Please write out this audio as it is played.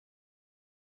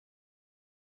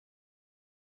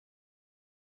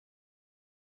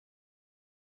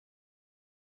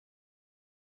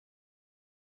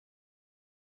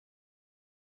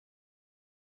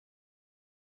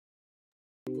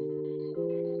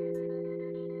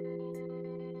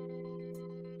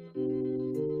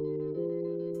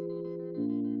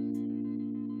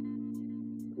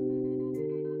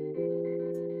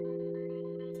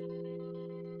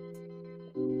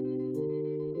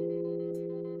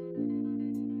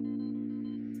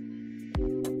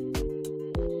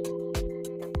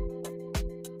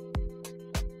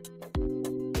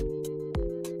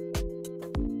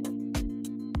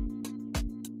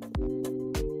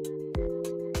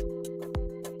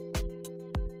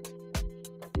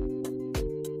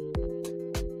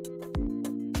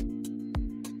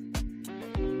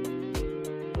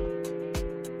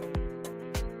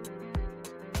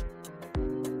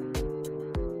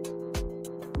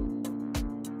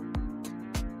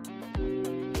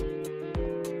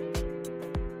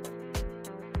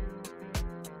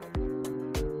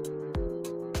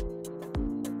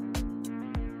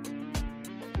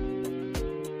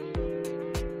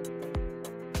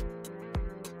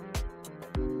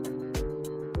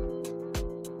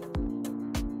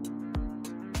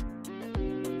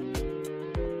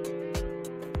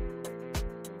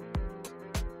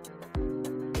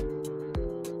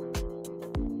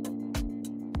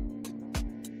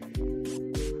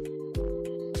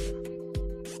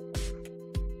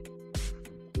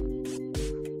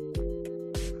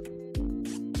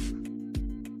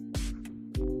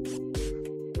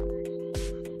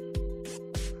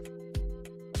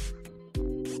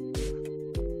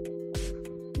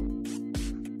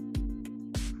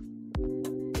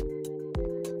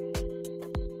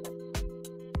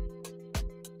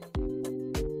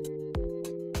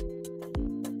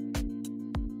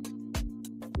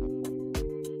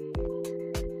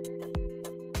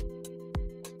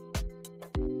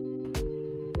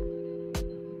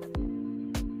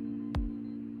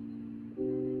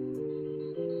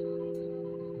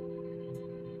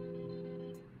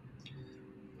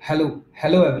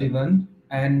Hello everyone,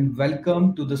 and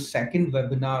welcome to the second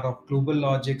webinar of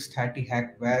GlobalLogic's 30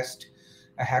 Hack West,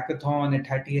 a hackathon at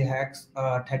 30 Hacks,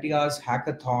 30 Hours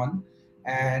Hackathon.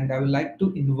 And I would like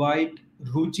to invite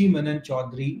Ruchi Manan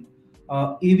Chaudhary,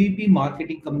 AVP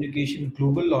Marketing Communication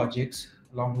GlobalLogics,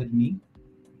 along with me.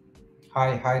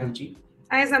 Hi Ruchi.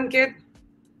 Hi Samkit.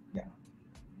 Yeah.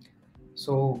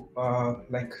 So,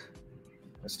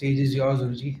 the stage is yours,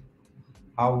 Ruchi.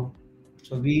 How?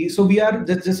 So we are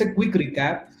just a quick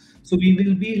recap. So we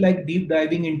will be like deep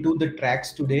diving into the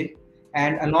tracks today,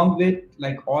 and along with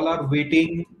like all are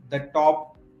waiting the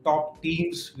top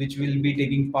teams which will be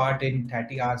taking part in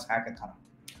 30 hours hackathon.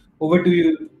 Over to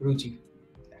you, Ruchi.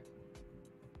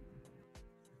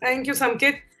 Thank you,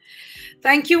 Samkit.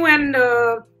 Thank you, and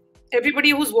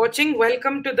everybody who's watching,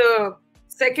 welcome to the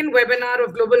second webinar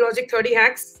of GlobalLogic 30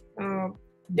 Hacks,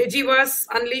 Digiverse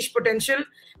Unleash Potential.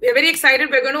 We are very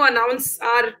excited. We're going to announce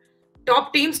our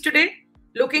top teams today.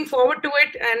 Looking forward to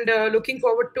it, and looking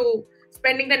forward to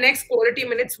spending the next quality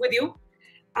minutes with you.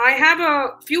 I have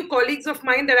a few colleagues of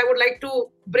mine that I would like to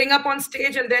bring up on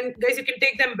stage, and then guys, you can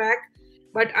take them back.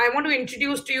 But I want to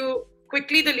introduce to you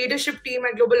quickly the leadership team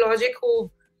at GlobalLogic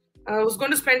who's going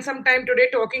to spend some time today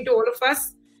talking to all of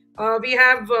us. We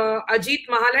have Ajit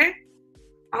Mahale,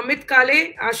 Amit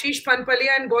Kale, Ashish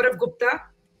Panpalia, and Gaurav Gupta.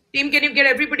 Team, can you get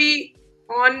everybody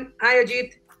on? Hi,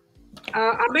 Ajit,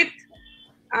 Amit,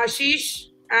 Ashish,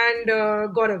 and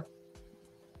Gaurav.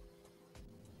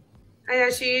 Hi,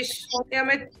 Ashish. Hey,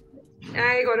 Amit.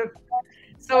 Hi, Gaurav.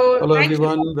 So, hello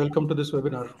everyone. Welcome to this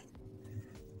webinar.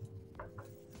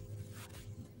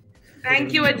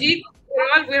 Thank you, Ajit.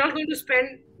 We're all going to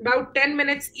spend about 10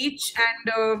 minutes each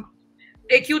and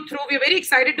take you through. We're very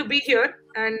excited to be here,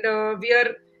 and we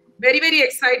are very, very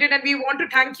excited. And we want to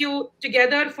thank you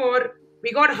together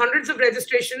we got hundreds of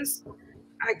registrations,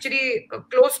 actually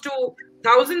close to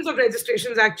thousands of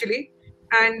registrations actually,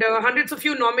 and hundreds of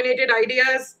you nominated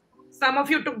ideas. Some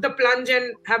of you took the plunge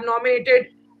and have nominated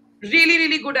really,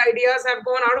 really good ideas, have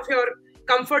gone out of your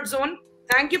comfort zone.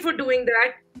 Thank you for doing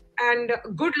that. And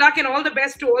good luck and all the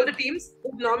best to all the teams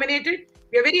who've nominated.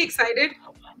 We are very excited.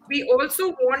 We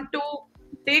also want to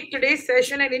take today's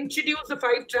session and introduce the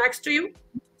 5 tracks to you.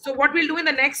 So what we'll do in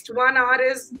the next 1 hour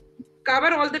is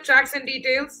cover all the tracks and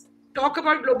details, talk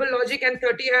about GlobalLogic and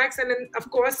 30 Hacks, and then,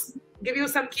 of course, give you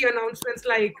some key announcements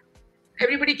like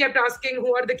everybody kept asking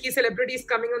who are the key celebrities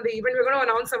coming on the event. We're going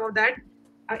to announce some of that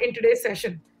in today's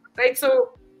session. Right?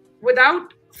 So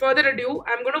without further ado,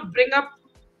 I'm going to bring up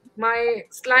my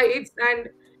slides and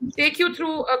take you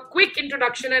through a quick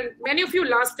introduction. And many of you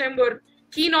last time were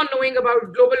keen on knowing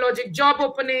about GlobalLogic job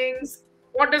openings.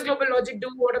 What does GlobalLogic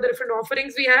do? What are the different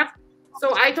offerings we have?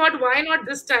 So I thought, why not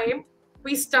this time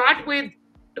we start with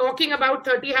talking about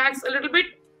 30 Hacks a little bit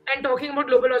and talking about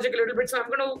GlobalLogic a little bit. So I'm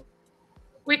going to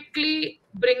quickly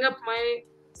bring up my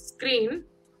screen.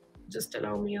 Just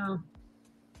allow me a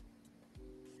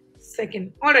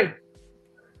second. All right.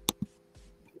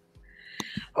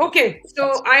 Okay,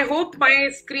 so I hope my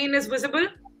screen is visible.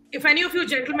 If any of you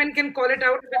gentlemen can call it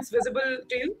out if it's visible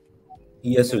to you.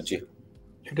 Yes, Ruchi.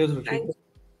 It is Ruchi.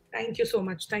 Thank you so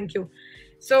much. Thank you.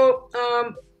 So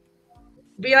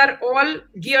we are all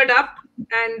geared up,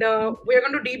 and we are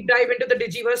going to deep dive into the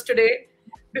Digiverse today.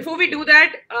 Before we do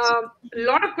that, a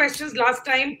lot of questions last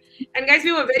time. And guys,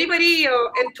 we were very, very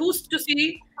enthused to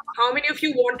see how many of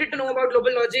you wanted to know about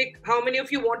GlobalLogic, how many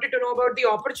of you wanted to know about the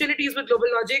opportunities with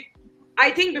GlobalLogic. I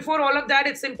think before all of that,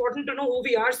 it's important to know who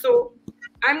we are. So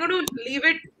I'm going to leave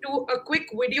it to a quick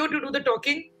video to do the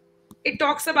talking. It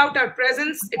talks about our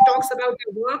presence. It talks about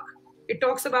our work. It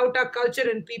talks about our culture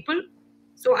and people.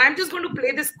 So I'm just going to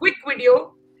play this quick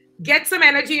video, get some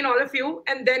energy in all of you,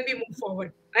 and then we move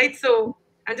forward. Right? So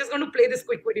I'm just going to play this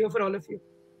quick video for all of you.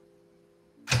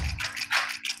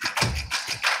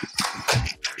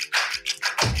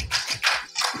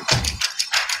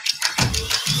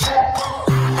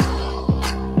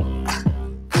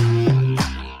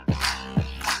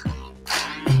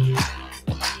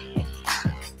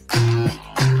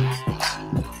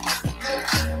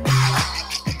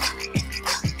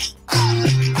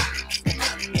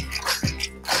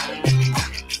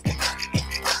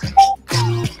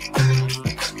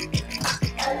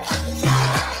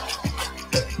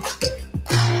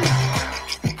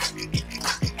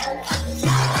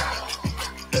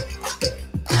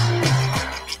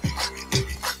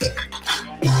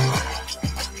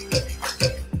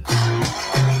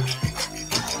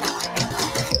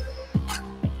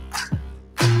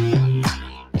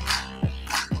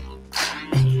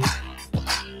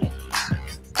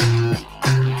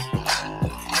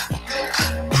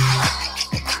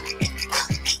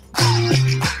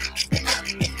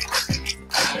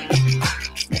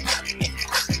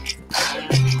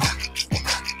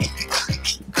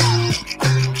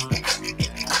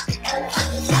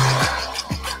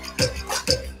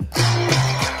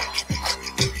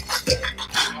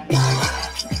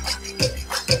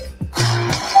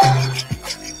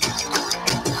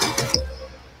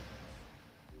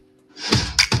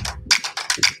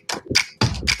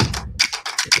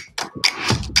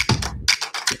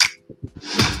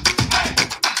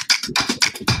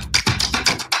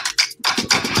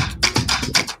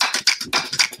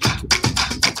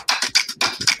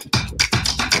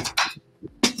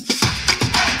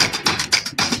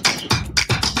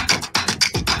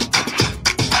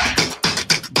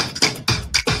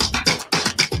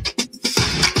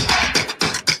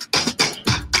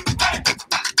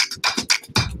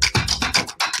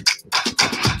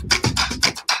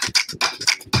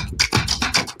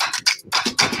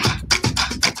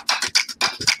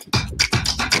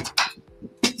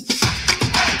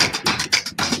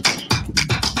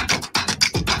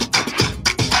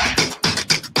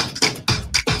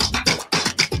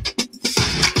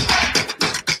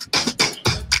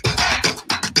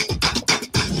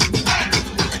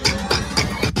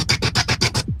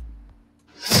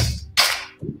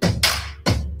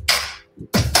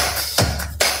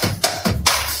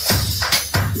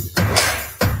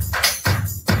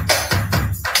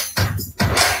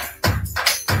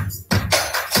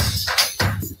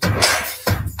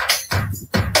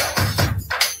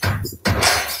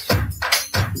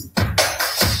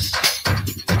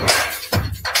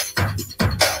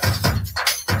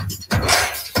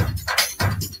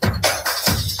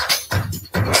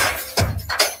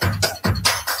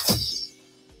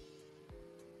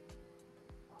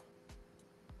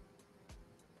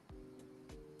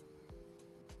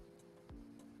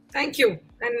 Thank you.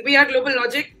 And we are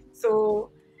GlobalLogic. So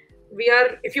we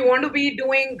are, if you want to be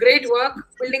doing great work,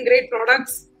 building great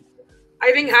products,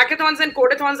 I think hackathons and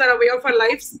codathons are a way of our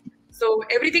lives. So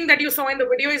everything that you saw in the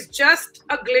video is just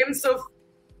a glimpse of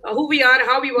who we are,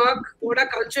 how we work, what our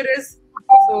culture is.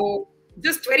 So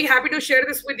just very happy to share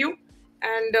this with you.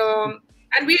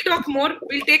 And we'll talk more.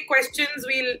 We'll take questions.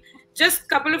 We'll just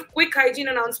couple of quick hygiene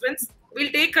announcements.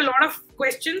 We'll take a lot of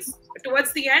questions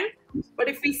towards the end. But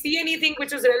if we see anything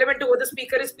which is relevant to what the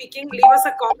speaker is speaking, leave us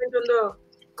a comment on the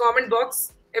comment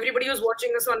box. Everybody who's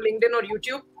watching us on LinkedIn or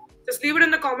YouTube, just leave it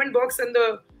in the comment box and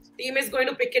the team is going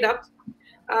to pick it up.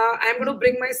 I'm going to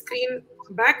bring my screen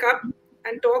back up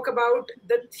and talk about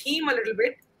the theme a little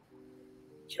bit.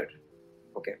 Sure.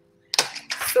 Okay.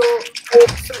 So,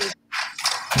 sorry.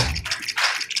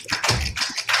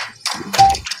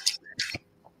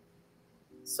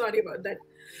 Sorry about that.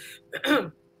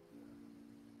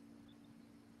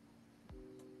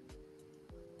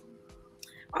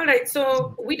 All right,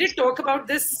 so we did talk about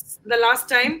this the last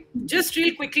time. Just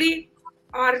real quickly,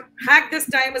 our hack this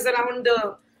time is around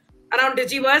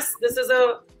Digiverse. This is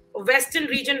a Western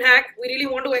region hack. We really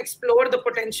want to explore the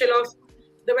potential of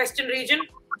the Western region.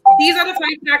 These are the 5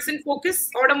 tracks in focus: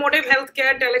 automotive,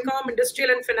 healthcare, telecom,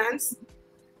 industrial, and finance.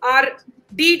 Our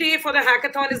D-Day for the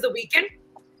hackathon is the weekend.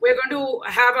 We're going to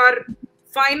have our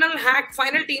final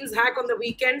team's hack on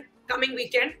the coming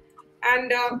weekend.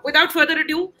 And without further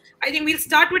ado, I think we'll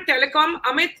start with telecom.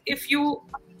 Amit, if you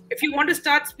want to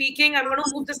start speaking, I'm going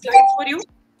to move the slides for you.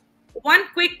 One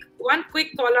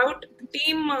quick call out,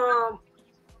 team.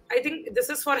 I think this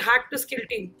is for Hack2skill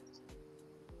team.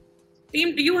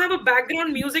 Team, do you have a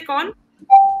background music on?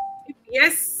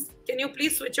 Yes. Can you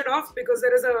please switch it off, because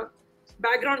there is a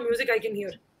background music I can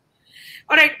hear.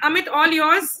 All right, Amit, all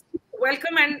yours.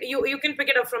 Welcome, and you can pick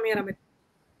it up from here, Amit.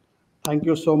 Thank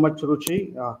you so much,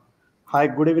 Ruchi. Hi,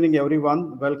 good evening,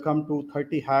 everyone. Welcome to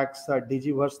 30 Hacks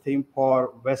Digiverse theme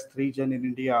for West region in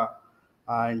India.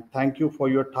 And thank you for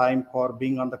your time for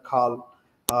being on the call.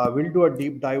 We'll do a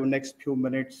deep dive next few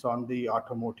minutes on the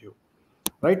automotive.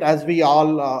 Right, as we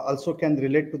all also can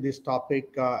relate to this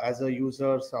topic as a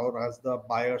users or as the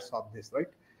buyers of this, right?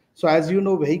 So as you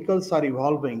know, vehicles are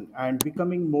evolving and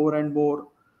becoming more and more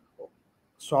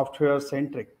software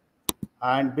centric.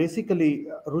 And basically,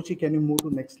 Ruchi, can you move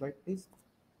to next slide, please?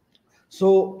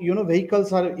 So,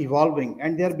 vehicles are evolving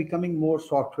and they are becoming more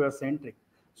software centric.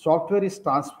 Software is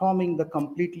transforming the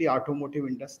completely automotive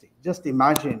industry. Just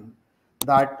imagine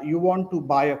that you want to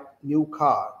buy a new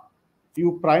car.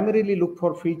 You primarily look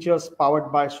for features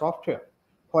powered by software.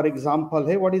 For example,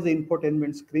 hey, what is the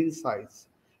infotainment screen size?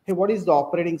 Hey, what is the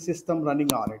operating system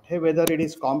running on it? Hey, whether it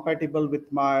is compatible with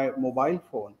my mobile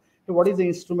phone. Hey, what is the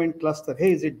instrument cluster?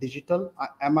 Hey, is it digital?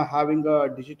 Am I having a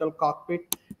digital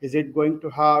cockpit? Is it going to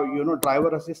have,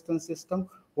 driver assistance system?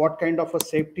 What kind of a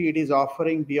safety it is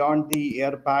offering beyond the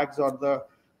airbags or the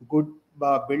good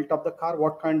built of the car?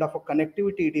 What kind of a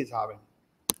connectivity it is having?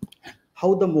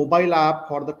 How the mobile app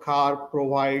for the car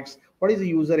provides, what is the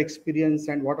user experience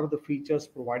and what are the features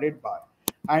provided by?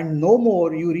 And no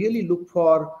more, you really look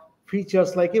for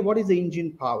features like, hey, what is the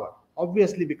engine power?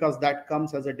 Obviously, because that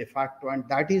comes as a de facto, and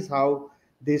that is how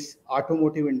this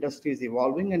automotive industry is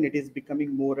evolving, and it is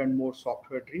becoming more and more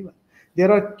software driven.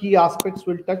 There are key aspects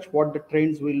we'll touch, what the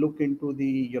trends will look into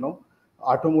the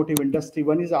automotive industry.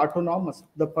 One is autonomous,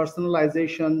 the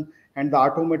personalization and the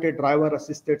automated driver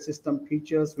assisted system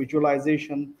features,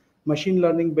 visualization, machine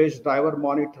learning based driver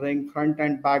monitoring, front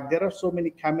and back. There are so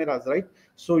many cameras, right?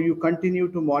 So you continue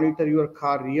to monitor your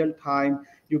car real time.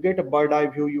 You get a bird eye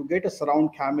view, you get a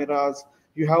surround cameras,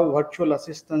 you have virtual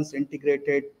assistants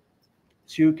integrated.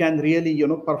 So you can really,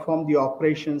 perform the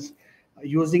operations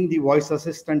using the voice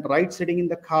assistant, right? Sitting in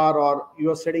the car, or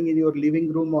you're sitting in your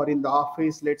living room or in the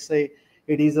office. Let's say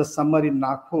it is a summer in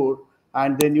Nagpur,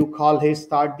 and then you call, hey,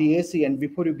 start the AC. And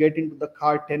before you get into the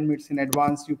car 10 minutes in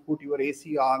advance, you put your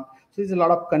AC on. So there's a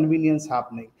lot of convenience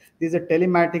happening. There's a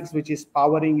telematics, which is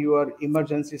powering your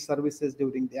emergency services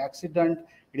during the accident.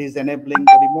 It is enabling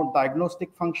the remote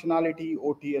diagnostic functionality,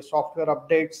 OTA software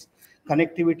updates,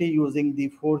 connectivity using the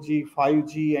 4G,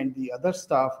 5G, and the other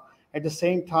stuff. At the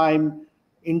same time,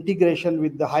 integration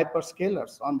with the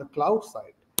hyperscalers on the cloud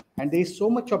side. And there is so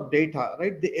much of data,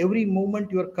 right? Every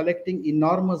moment you are collecting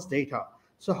enormous data.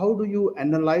 So how do you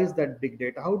analyze that big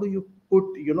data? How do you put,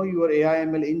 your AI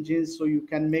ML engines so you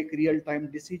can make real-time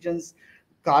decisions?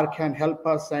 Car can help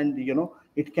us, and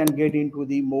it can get into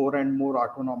the more and more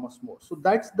autonomous mode. So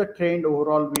that's the trend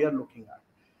overall we are looking at.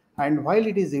 And while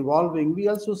it is evolving, we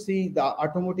also see the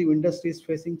automotive industry is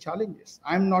facing challenges.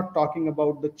 I'm not talking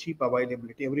about the cheap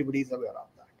availability. Everybody is aware of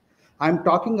that. I'm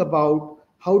talking about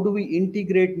how do we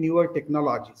integrate newer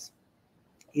technologies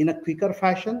in a quicker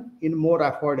fashion, in more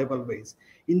affordable ways,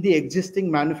 in the existing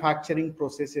manufacturing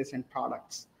processes and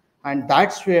products. And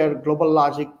that's where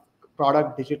GlobalLogic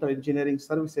product digital engineering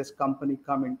services company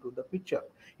come into the picture.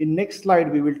 In next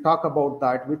slide, we will talk about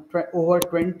that with over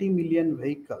 20 million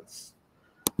vehicles.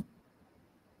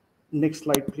 Next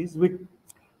slide, please. With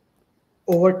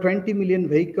over 20 million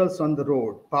vehicles on the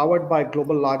road powered by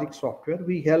GlobalLogic software,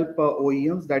 we help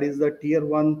OEMs, that is the tier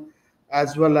one,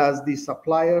 as well as the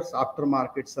suppliers,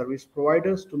 aftermarket service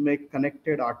providers, to make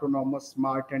connected, autonomous,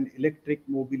 smart, and electric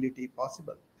mobility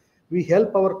possible. We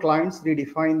help our clients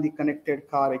redefine the connected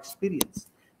car experience.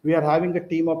 We are having a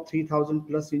team of 3,000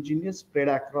 plus engineers spread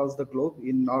across the globe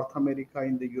in North America,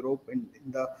 in the Europe, and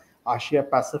in the Asia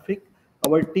Pacific.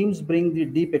 Our teams bring the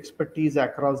deep expertise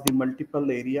across the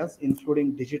multiple areas,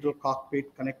 including digital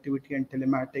cockpit, connectivity and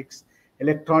telematics,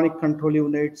 electronic control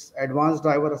units, advanced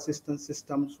driver assistance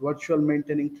systems, virtual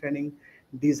maintaining training,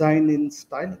 design and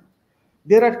styling.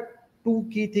 There are two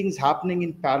key things happening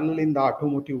in parallel in the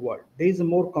automotive world. There is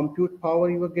more compute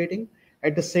power you are getting.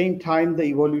 At the same time, the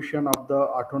evolution of the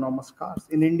autonomous cars.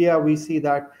 In India, we see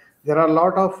that there are a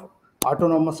lot of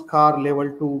autonomous car level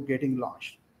 2 getting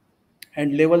launched,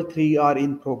 and level 3 are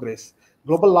in progress.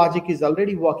 GlobalLogic is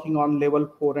already working on level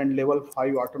 4 and level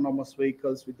 5 autonomous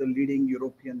vehicles with the leading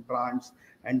European brands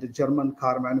and the German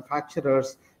car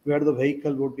manufacturers, where the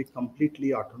vehicle would be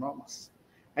completely autonomous.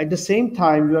 At the same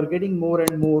time, you are getting more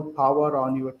and more power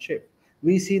on your chip.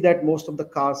 We see that most of the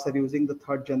cars are using the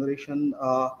third generation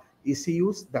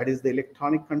ECUs, that is the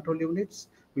electronic control units,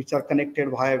 which are connected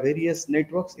via various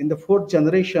networks. In the fourth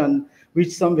generation,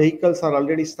 which some vehicles are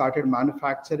already started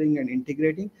manufacturing and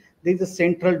integrating, there is a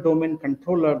central domain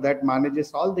controller that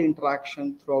manages all the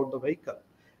interaction throughout the vehicle.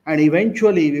 And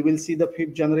eventually, we will see the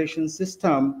fifth generation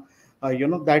system,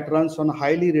 that runs on a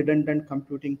highly redundant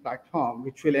computing platform,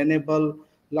 which will enable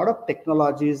a lot of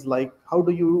technologies like how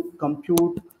do you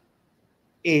compute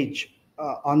age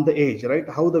on the edge, right?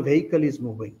 How the vehicle is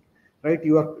moving, right?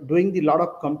 You are doing the lot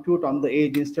of compute on the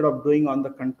edge instead of doing on the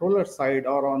controller side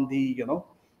or on the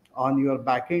on your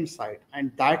backend side.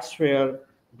 And that's where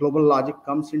GlobalLogic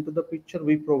comes into the picture.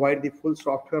 We provide the full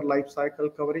software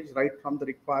lifecycle coverage, right from the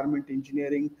requirement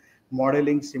engineering,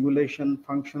 modeling, simulation,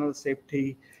 functional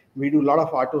safety. We do a lot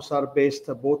of AutoSAR based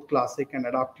both classic and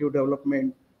adaptive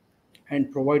development, and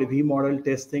provide V model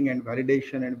testing and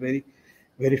validation and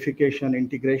verification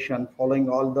integration following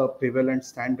all the prevalent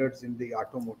standards in the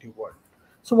automotive world.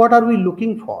 So what are we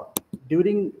looking for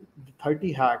during the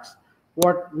 30 hacks?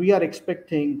 What we are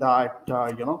expecting that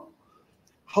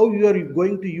how you are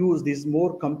going to use this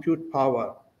more compute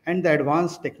power and the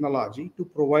advanced technology to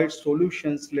provide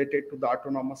solutions related to the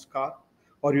autonomous car,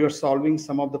 or you are solving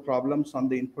some of the problems on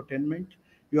the infotainment,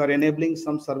 you are enabling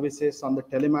some services on the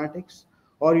telematics,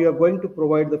 or you are going to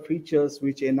provide the features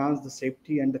which enhance the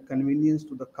safety and the convenience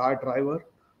to the car driver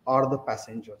or the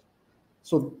passenger.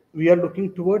 So we are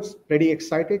looking towards, pretty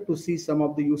excited to see some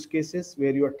of the use cases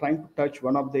where you are trying to touch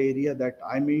one of the area that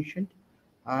I mentioned,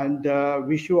 and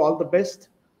wish you all the best.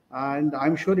 And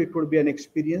I'm sure it will be an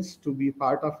experience to be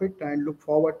part of it, and look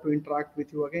forward to interact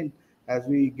with you again as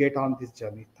we get on this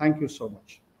journey. Thank you so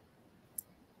much.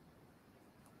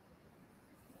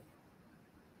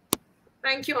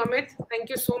 Thank you, Amit. Thank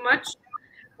you so much.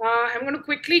 I'm going to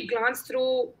quickly glance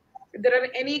through if there are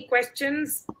any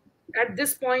questions at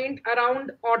this point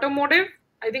around automotive.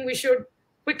 I think we should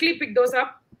quickly pick those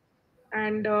up.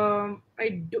 And I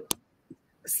do.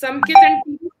 Samkit and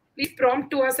team, please prompt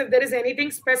to us if there is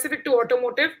anything specific to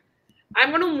automotive. I'm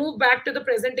going to move back to the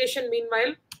presentation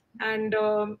meanwhile, and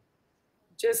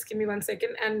just give me 1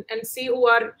 second and see who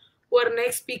our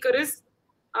next speaker is.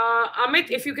 Amit,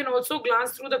 if you can also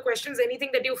glance through the questions, anything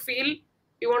that you feel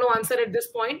you want to answer at this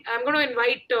point. I'm going to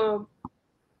invite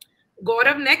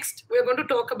Gaurav next. We're going to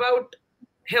talk about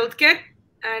healthcare,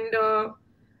 and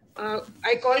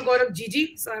I call Gaurav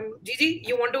Gigi. So Gigi,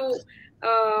 you want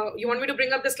me to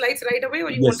bring up the slides right away,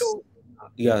 or you want to?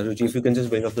 Yeah, Ruchi, if you can just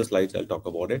bring up the slides, I'll talk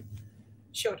about it.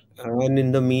 Sure. And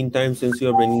in the meantime, since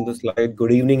you're bringing the slide,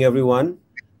 good evening, everyone.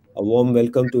 A warm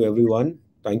welcome to everyone.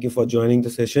 Thank you for joining the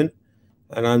session.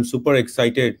 And I'm super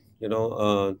excited,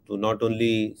 to not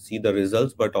only see the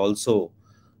results, but also,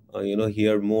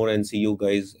 hear more and see you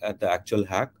guys at the actual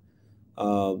hack.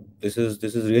 This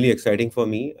is really exciting for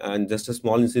me. And just a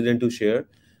small incident to share.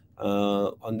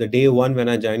 On the day one when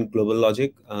I joined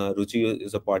GlobalLogic, Ruchi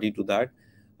is a party to that.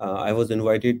 I was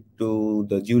invited to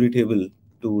the jury table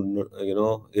to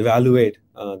evaluate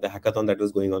the hackathon that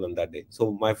was going on that day.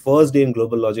 So my first day in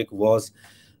GlobalLogic was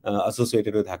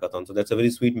associated with hackathon. So that's a very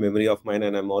sweet memory of mine,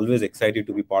 and I'm always excited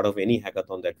to be part of any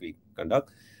hackathon that we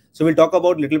conduct. So we'll talk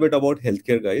about little bit about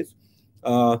healthcare, guys.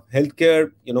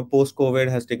 Healthcare, post-COVID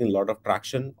has taken a lot of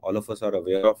traction. All of us are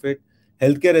aware of it.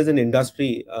 Healthcare as an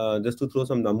industry, just to throw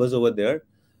some numbers over there,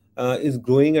 is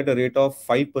growing at a rate of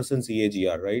 5%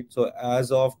 CAGR, right? So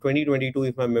as of 2022,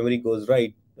 if my memory goes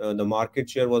right, the market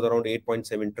share was around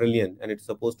 8.7 trillion, and it's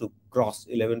supposed to cross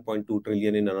 11.2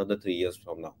 trillion in another 3 years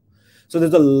from now. So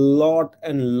there's a lot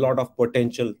of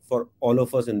potential for all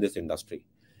of us in this industry.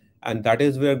 And that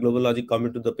is where GlobalLogic come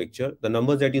into the picture. The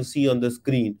numbers that you see on the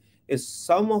screen is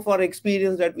some of our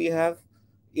experience that we have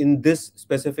in this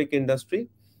specific industry,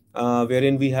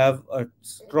 wherein we have a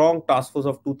strong task force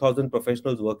of 2,000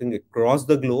 professionals working across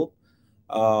the globe.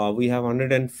 We have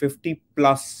 150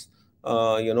 plus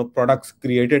products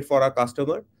created for our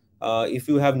customer. If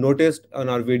you have noticed on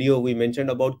our video, we mentioned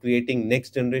about creating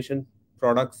next generation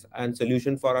products and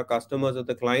solution for our customers or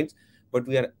the clients. But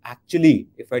we are actually,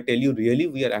 if I tell you really,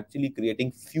 we are actually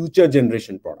creating future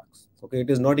generation products. Okay, it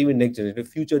is not even next generation,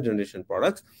 future generation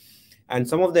products. And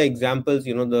some of the examples,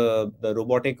 the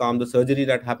robotic arm, the surgery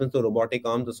that happens to robotic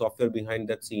arm, the software behind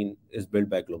that scene is built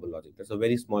by GlobalLogic. That's a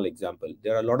very small example.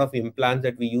 There are a lot of implants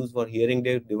that we use for hearing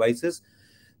devices.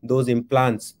 Those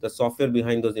implants, the software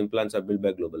behind those implants are built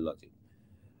by GlobalLogic.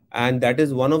 And that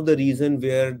is one of the reasons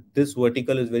where this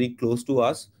vertical is very close to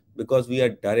us, because we are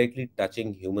directly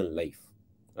touching human life,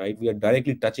 right? We are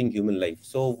directly touching human life.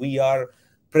 So we are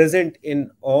present in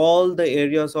all the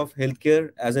areas of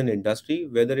healthcare as an industry,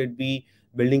 whether it be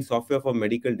building software for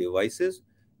medical devices,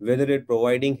 whether it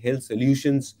providing health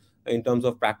solutions in terms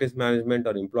of practice management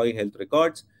or employee health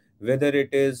records, whether it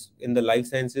is in the life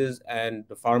sciences and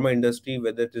the pharma industry,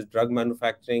 whether it is drug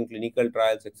manufacturing, clinical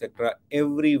trials, etc.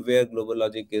 Everywhere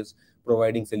GlobalLogic is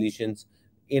providing solutions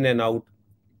in and out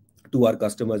to our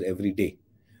customers every day.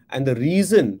 And the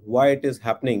reason why it is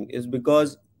happening is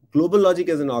because GlobalLogic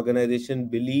as an organization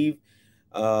believe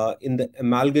in the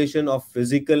amalgamation of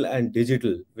physical and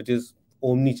digital, which is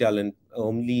omni-channel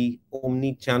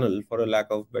for a lack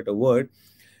of better word,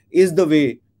 is the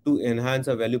way to enhance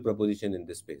our value proposition in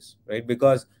this space, right?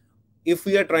 Because if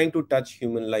we are trying to touch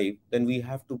human life, then we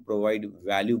have to provide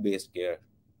value-based care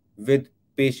with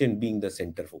patient being the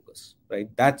center focus, right?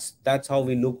 That's how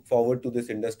we look forward to this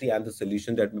industry and the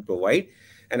solution that we provide.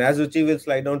 And as Ruchi will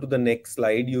slide down to the next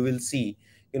slide, you will see,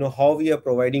 how we are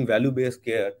providing value-based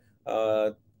care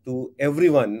to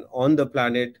everyone on the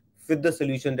planet with the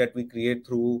solution that we create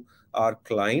through our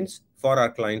clients, for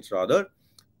our clients rather.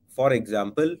 For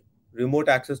example, remote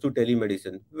access to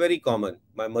telemedicine, very common.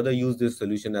 My mother used this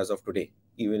solution as of today,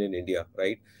 even in India,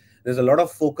 right? There's a lot of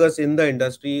focus in the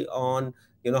industry on,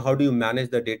 how do you manage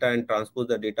the data and transpose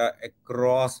the data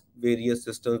across various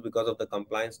systems because of the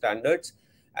compliance standards,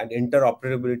 and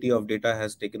interoperability of data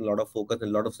has taken a lot of focus,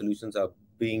 and a lot of solutions are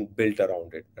being built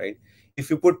around it, right? If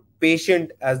you put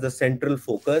patient as the central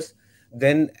focus,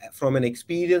 then from an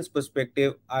experience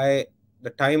perspective, the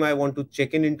time I want to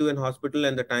check in into an hospital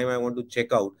and the time I want to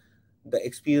check out, the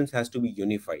experience has to be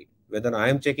unified. Whether I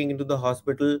am checking into the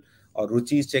hospital, or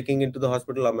Ruchi is checking into the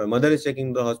hospital, or my mother is checking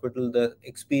into the hospital, the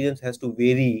experience has to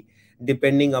vary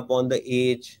depending upon the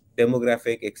age,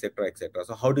 demographic, etc., etc.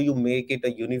 So how do you make it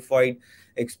a unified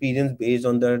experience based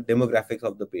on the demographics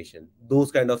of the patient?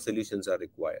 Those kind of solutions are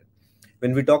required.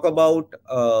 When we talk about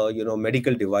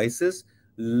medical devices,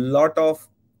 lot of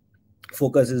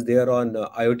focus is there on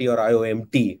IoT or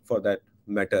IoMT for that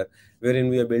matter, wherein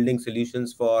we are building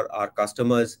solutions for our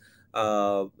customers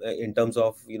in terms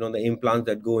of the implants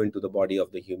that go into the body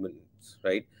of the humans,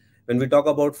 right? When we talk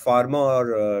about pharma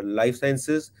or life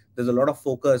sciences, there's a lot of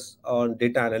focus on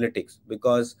data analytics,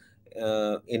 because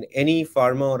in any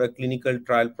pharma or a clinical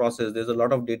trial process, there's a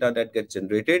lot of data that gets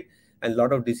generated, and a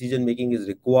lot of decision making is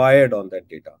required on that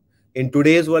data. In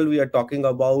today's world, we are talking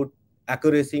about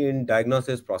accuracy in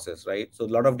diagnosis process, right? So a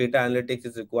lot of data analytics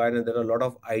is required, and there are a lot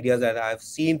of ideas that I have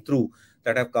seen through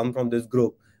that have come from this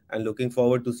group, and looking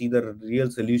forward to see the real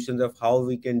solutions of how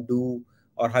we can do,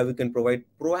 or how we can provide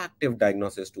proactive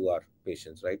diagnosis to our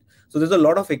patients, right? So there's a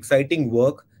lot of exciting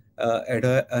work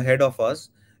ahead of us,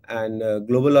 and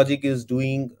GlobalLogic is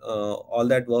doing all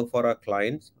that work for our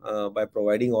clients by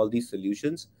providing all these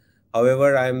solutions.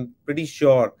 However, I'm pretty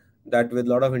sure that with a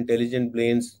lot of intelligent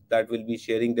brains that will be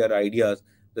sharing their ideas,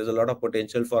 there's a lot of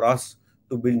potential for us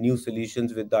to build new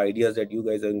solutions with the ideas that you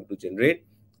guys are going to generate,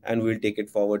 and we'll take it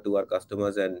forward to our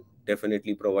customers and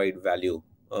definitely provide value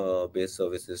based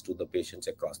services to the patients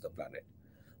across the planet.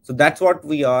 So that's what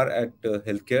we are at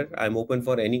healthcare. I'm open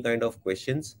for any kind of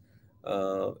questions,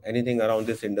 anything around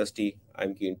this industry.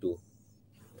 I'm keen to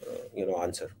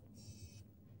answer.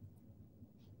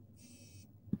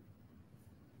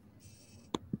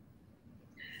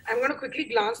 I'm going to quickly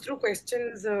glance through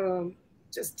questions.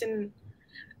 Just in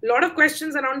a lot of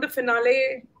questions around the finale,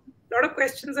 a lot of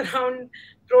questions around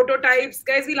prototypes.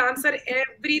 Guys, we'll answer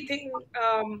everything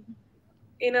I'll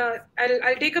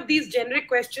take up these generic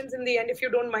questions in the end if you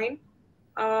don't mind.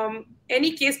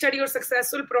 Any case study or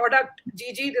successful product,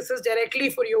 Gigi, this is directly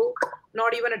for you,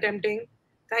 not even attempting.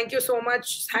 Thank you so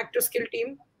much, Hack2skill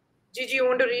team. Gigi, you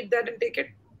want to read that and take it?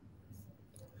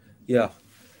 Yeah.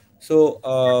 So,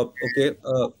 okay,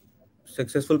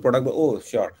 successful product. Oh,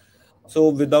 sure. So,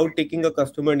 without taking a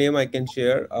customer name, I can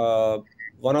share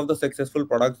one of the successful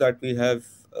products that we have,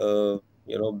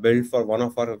 built for one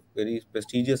of our very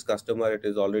prestigious customer. It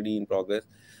is already in progress.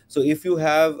 So, if you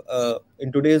have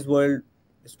in today's world,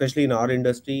 especially in our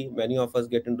industry, many of us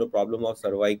get into a problem of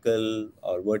cervical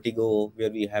or vertigo, where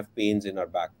we have pains in our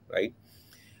back, right?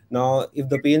 Now, if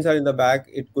the pains are in the back,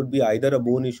 it could be either a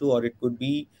bone issue or it could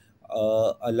be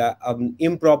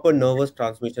improper nervous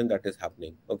transmission that is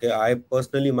happening. Okay, I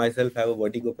personally myself have a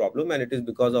vertigo problem, and it is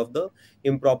because of the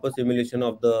improper simulation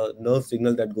of the nerve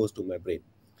signal that goes to my brain.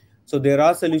 So there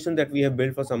are solutions that we have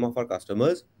built for some of our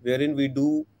customers, wherein we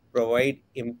do provide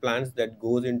implants that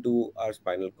goes into our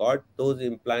spinal cord. Those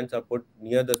implants are put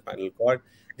near the spinal cord.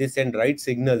 They send right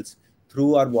signals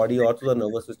through our body or through the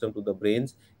nervous system to the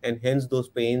brains, and hence those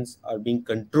pains are being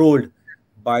controlled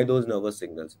by those nervous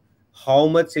signals. How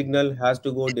much signal has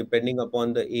to go depending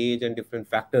upon the age and different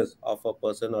factors of a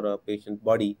person or a patient's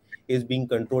body is being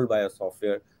controlled by a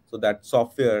software. So that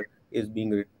software is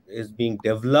being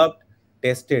developed,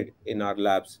 tested in our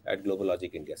labs at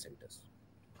GlobalLogic India centers.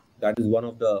 That is one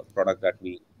of the product that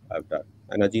we have done.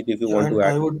 And Ajit, if you Yeah, want to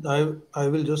and add. I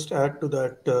will just add to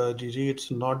that, Gigi.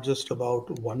 It's not just about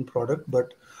one product,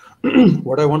 but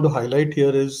what I want to highlight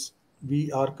here is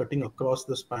we are cutting across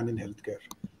the span in healthcare.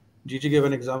 Gigi gave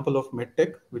an example of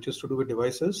medtech, which is to do with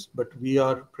devices, but we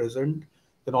are present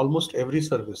in almost every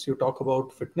service. You talk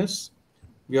about fitness,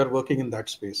 we are working in that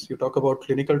space. You talk about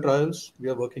clinical trials, we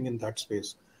are working in that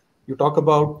space. You talk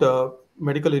about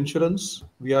medical insurance,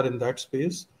 we are in that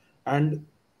space. And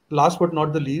last but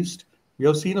not the least, we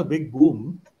have seen a big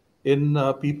boom in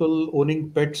people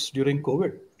owning pets during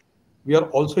COVID. We are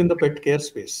also in the pet care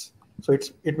space. So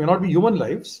it may not be human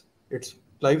lives, it's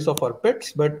lives of our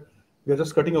pets, but we are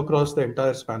just cutting across the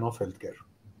entire span of healthcare.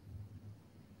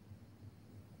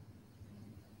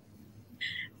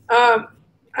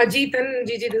 Ajit and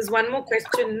Gigi, there's one more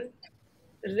question.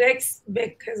 Rex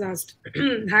Beck has asked,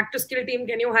 Hack2skill team,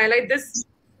 can you highlight this?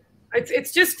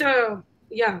 It's just,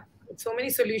 it's so many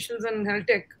solutions in health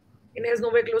tech. India is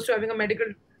nowhere close to having a medical.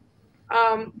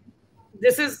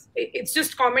 It's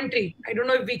just commentary. I don't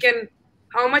know if we can,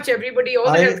 how much everybody, all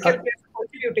the healthcare players are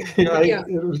contributing.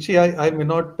 Ruchi, I may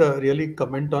not really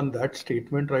comment on that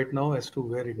statement right now as to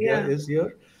where India is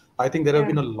here. I think there have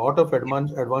been a lot of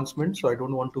advancements, so I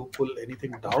don't want to pull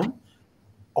anything down.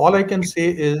 All I can say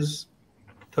is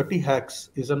 30 Hacks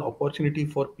is an opportunity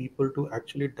for people to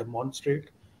actually demonstrate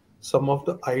some of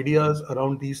the ideas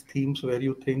around these themes where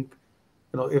you think,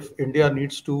 if India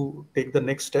needs to take the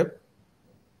next step,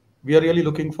 we are really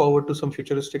looking forward to some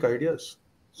futuristic ideas.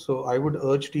 So I would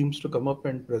urge teams to come up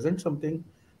and present something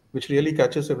which really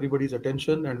catches everybody's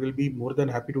attention, and we'll be more than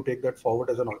happy to take that forward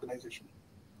as an organization.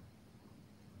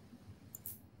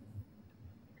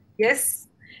 Yes.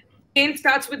 Chain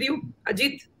starts with you,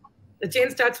 Ajit. The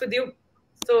chain starts with you.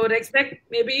 So expect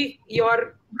maybe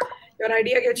your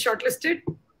idea gets shortlisted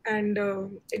and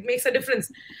it makes a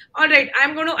difference. All right,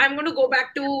 I'm going to go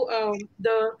back to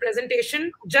the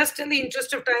presentation. Just in the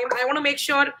interest of time, I want to make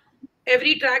sure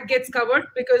every track gets covered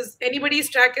because anybody's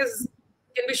track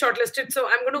can be shortlisted. So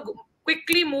I'm going to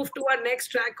quickly move to our next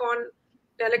track on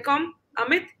telecom.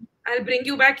 Amit, I'll bring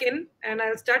you back in and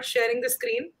I'll start sharing the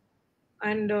screen.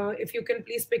 And if you can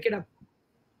please pick it up.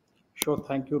 Sure.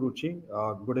 Thank you, Ruchi.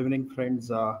 Good evening,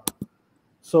 friends.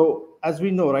 So as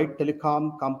we know, right,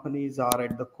 telecom companies are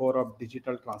at the core of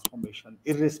digital transformation,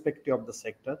 irrespective of the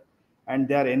sector, and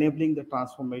they are enabling the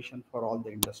transformation for all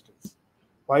the industries.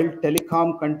 While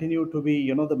telecom continue to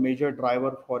be, the major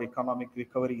driver for economic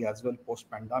recovery as well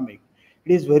post-pandemic,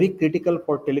 it is very critical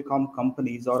for telecom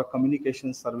companies or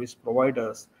communication service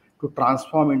providers to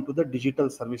transform into the digital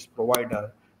service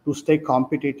provider to stay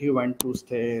competitive and to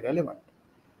stay relevant.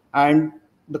 And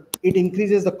it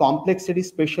increases the complexity,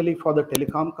 especially for the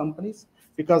telecom companies,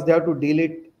 because they have to deal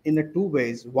it in the two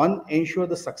ways. One, ensure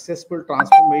the successful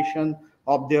transformation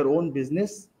of their own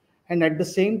business, and at the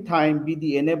same time be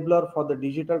the enabler for the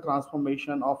digital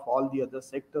transformation of all the other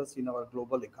sectors in our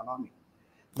global economy.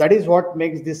 That is what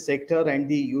makes this sector and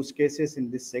the use cases in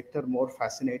this sector more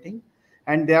fascinating.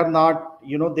 And they are not,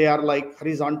 they are like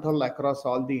horizontal across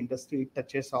all the industry. It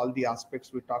touches all the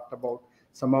aspects. We talked about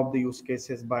some of the use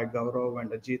cases by Gaurav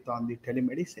and Ajit on the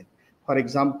telemedicine, for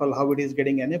example, how it is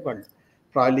getting enabled.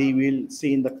 Probably we'll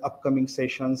see in the upcoming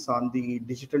sessions on the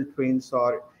digital twins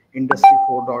or industry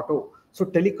 4.0. So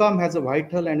telecom has a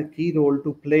vital and a key role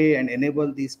to play and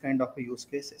enable these kind of use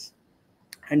cases,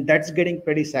 and that's getting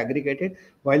pretty segregated.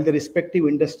 While the respective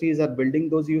industries are building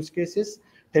those use cases,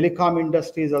 telecom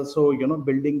industry is also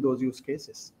building those use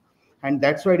cases. And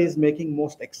that's why it is making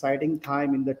most exciting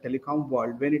time in the telecom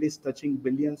world, when it is touching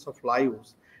billions of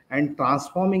lives and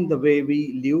transforming the way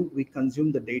we live, we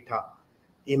consume the data.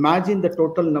 Imagine the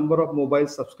total number of mobile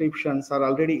subscriptions are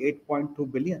already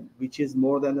 8.2 billion, which is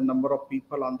more than the number of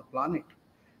people on the planet.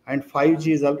 And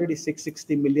 5G is already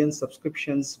 660 million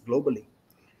subscriptions globally.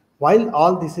 While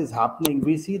all this is happening,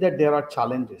 we see that there are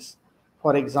challenges.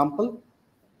 For example,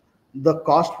 the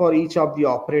cost for each of the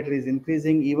operator is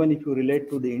increasing. Even if you relate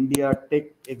to the India,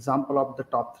 take example of the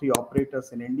top 3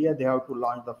 operators in India, they have to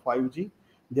launch the 5G.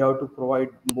 They have to provide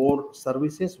more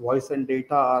services. Voice and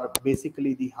data are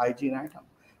basically the hygiene item.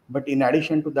 But in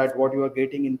addition to that, what you are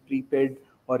getting in prepaid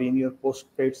or in your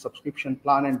postpaid subscription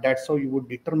plan, and that's how you would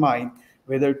determine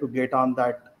whether to get on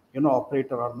that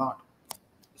operator or not.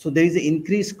 So there is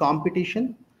increased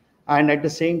competition, and at the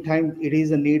same time, it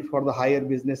is a need for the higher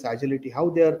business agility. How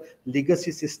their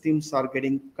legacy systems are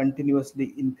getting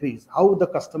continuously increased, how the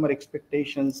customer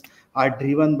expectations are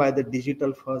driven by the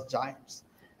digital first giants.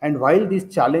 And while these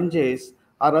challenges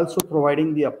are also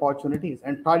providing the opportunities,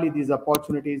 and probably these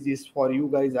opportunities is for you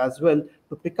guys as well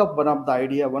to pick up one of the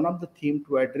idea, one of the theme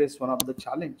to address one of the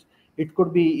challenge. It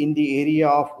could be in the area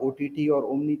of OTT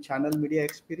or omni-channel media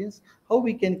experience, how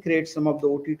we can create some of the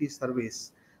OTT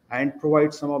service and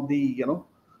provide some of the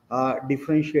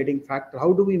differentiating factor.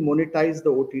 How do we monetize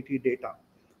the OTT data?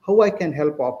 How I can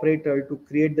help operator to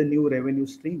create the new revenue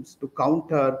streams to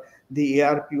counter the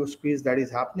ARPU squeeze that is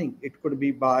happening. It could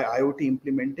be by IoT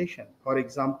implementation. For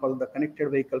example, the connected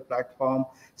vehicle platform,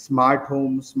 smart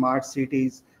homes, smart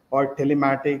cities, or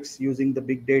telematics using the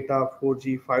big data,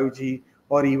 4G, 5G,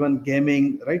 or even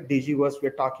gaming, right? Digiverse,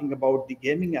 we're talking about the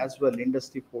gaming as well,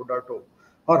 Industry 4.0.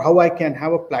 Or how I can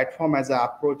have a platform as an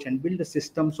approach and build a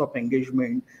systems of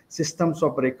engagement, systems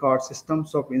of record,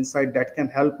 systems of insight that can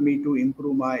help me to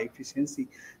improve my efficiency.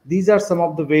 These are some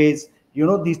of the ways,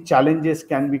 these challenges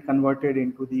can be converted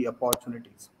into the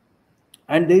opportunities.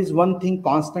 And there is one thing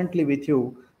constantly with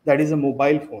you, that is a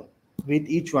mobile phone with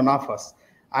each one of us.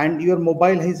 And your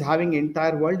mobile is having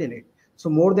entire world in it. So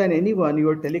more than anyone,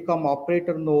 your telecom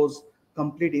operator knows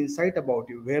complete insight about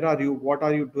you. Where are you? What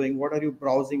are you doing? What are you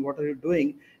browsing? What are you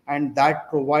doing? And that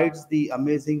provides the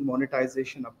amazing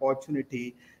monetization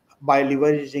opportunity by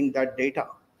leveraging that data.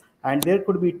 And there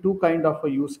could be two kind of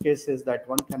use cases that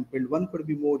one can build. One could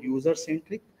be more user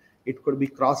centric. It could be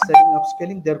cross-selling,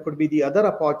 upscaling. There could be the other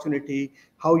opportunity,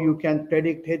 how you can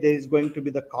predict, hey, there is going to be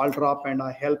the call drop, and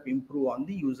I help improve on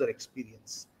the user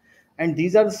experience. And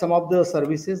these are some of the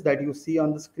services that you see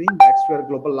on the screen. That's where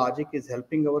GlobalLogic is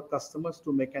helping our customers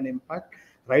to make an impact,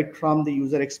 right from the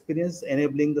user experience,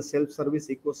 enabling the self-service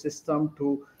ecosystem,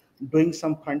 to doing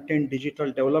some front-end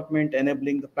digital development,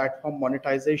 enabling the platform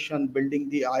monetization, building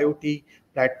the IoT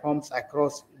platforms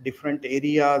across different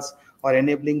areas, or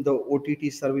enabling the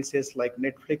OTT services like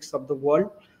Netflix of the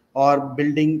world, or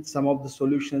building some of the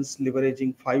solutions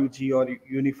leveraging 5G or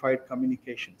unified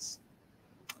communications.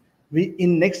 We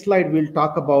in next slide we'll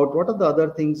talk about what are the other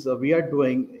things we are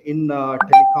doing in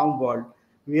telecom world.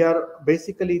 We are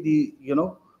basically the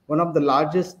one of the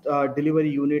largest delivery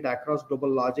unit across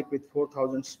GlobalLogic with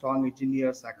 4,000 strong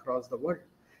engineers across the world.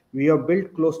 We have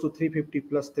built close to 350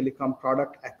 plus telecom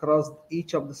product across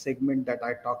each of the segment that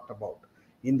I talked about,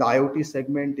 in the IoT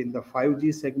segment, in the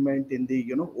 5G segment, in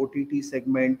the OTT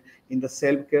segment, in the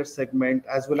self-care segment,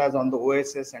 as well as on the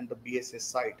OSS and the BSS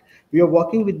side. We are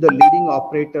working with the leading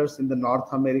operators in the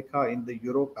North America, in the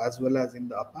Europe, as well as in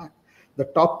the APAC. The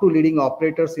top 2 leading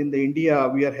operators in the India,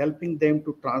 we are helping them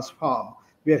to transform.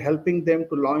 We are helping them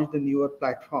to launch the newer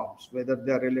platforms, whether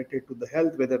they are related to the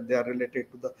health, whether they are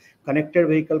related to the connected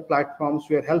vehicle platforms.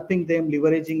 We are helping them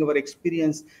leveraging our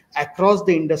experience across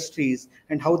the industries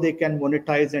and how they can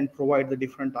monetize and provide the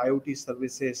different IoT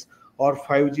services or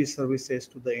 5G services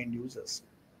to the end users.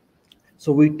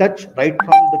 So we touch right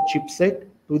from the chipset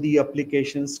to the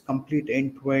applications, complete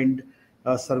end-to-end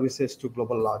services to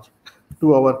GlobalLogic,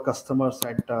 to our customers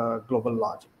at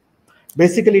GlobalLogic.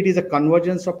 Basically, it is a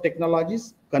convergence of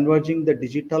technologies, converging the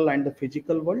digital and the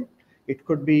physical world. It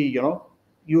could be,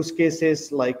 use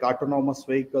cases like autonomous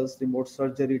vehicles, remote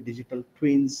surgery, digital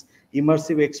twins,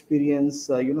 immersive experience,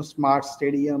 smart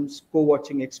stadiums,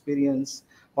 co-watching experience,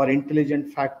 or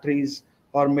intelligent factories,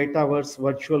 or metaverse,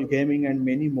 virtual gaming, and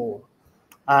many more.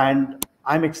 And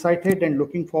I'm excited and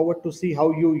looking forward to see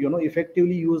how you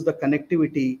effectively use the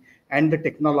connectivity and the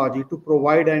technology to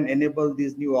provide and enable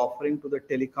these new offering to the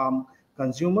telecom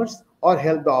consumers, or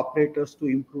help the operators to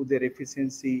improve their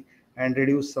efficiency and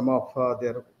reduce some of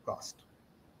their cost.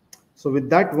 So with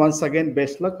that, once again,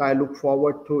 best luck. I look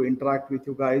forward to interact with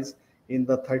you guys in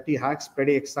the 30 hacks.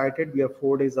 Pretty excited. We are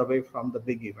 4 days away from the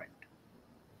big event.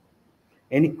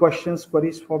 Any questions,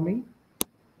 queries for me?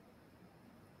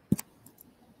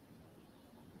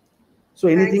 So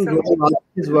anything GlobalLogic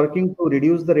is working to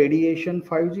reduce the radiation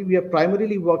 5G? We are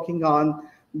primarily working on,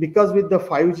 because with the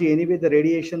 5G anyway, the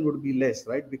radiation would be less,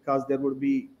 right? Because there would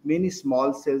be many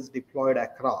small cells deployed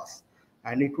across,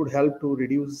 and it would help to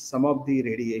reduce some of the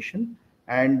radiation.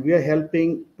 And we are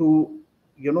helping to,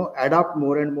 adapt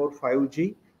more and more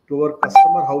 5G to our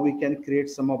customer, how we can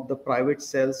create some of the private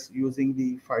cells using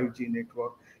the 5G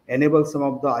network, enable some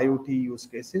of the IoT use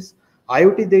cases.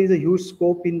 IoT, there is a huge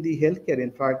scope in the healthcare.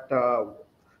 In fact,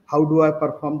 how do I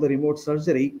perform the remote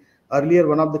surgery? Earlier,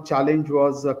 one of the challenge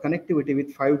was connectivity.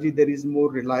 With 5G, there is more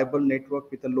reliable network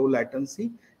with a low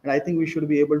latency. And I think we should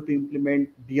be able to implement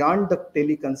beyond the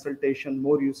teleconsultation,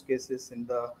 more use cases in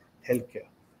the healthcare.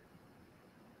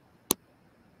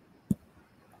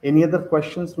 Any other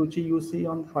questions, Ruchi, you see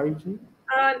on 5G?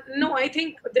 No, I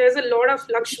think there's a lot of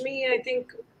Lakshmi. I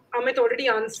think Amit already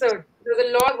answered. There's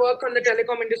a lot of work on the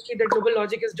telecom industry that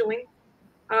GlobalLogic is doing.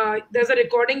 There's a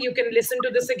recording. You can listen to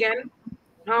this again.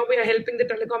 How we are helping the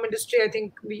telecom industry. I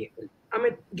think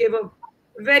Amit gave a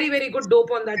very, very good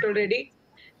dope on that already.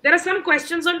 There are some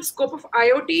questions on scope of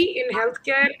IoT in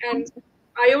healthcare and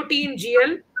IoT in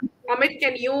GL. Amit,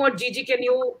 can you, or Gigi, can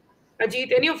you,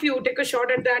 Ajit, any of you take a shot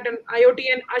at that? And IoT,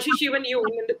 and Ashish, even you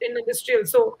in industrial.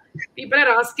 So people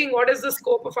are asking what is the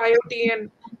scope of IoT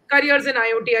and careers in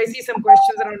IoT. I see some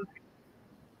questions around.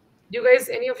 Do you guys,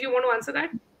 any of you want to answer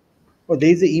that? Oh, there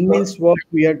is immense work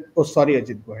we are. Oh, sorry,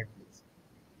 Ajit, go ahead, please.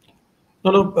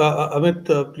 No,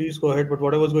 Amit, please go ahead. But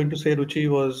what I was going to say, Ruchi,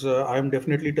 was I'm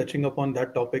definitely touching upon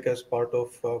that topic as part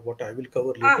of what I will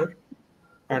cover later.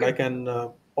 And I can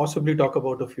possibly talk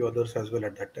about a few others as well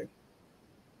at that time.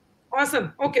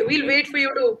 Awesome. Okay, we'll wait for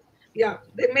you to, yeah,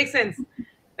 that makes sense.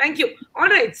 Thank you. All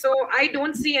right, so I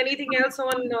don't see anything else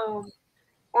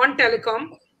on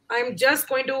telecom. I'm just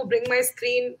going to bring my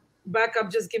screen back up.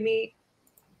 Just give me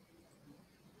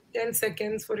 10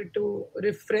 seconds for it to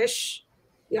refresh.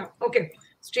 Yeah, okay.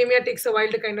 StreamYard takes a while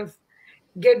to kind of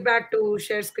get back to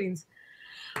share screens.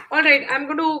 All right, I'm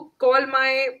going to call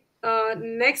my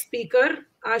next speaker,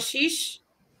 Ashish.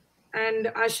 And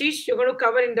Ashish, you're going to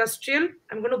cover industrial.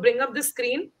 I'm going to bring up the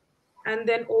screen and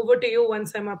then over to you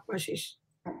once I'm up, Ashish.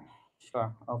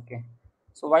 Sure. Okay.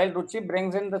 So while Ruchi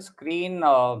brings in the screen,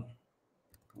 a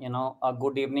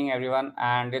good evening, everyone.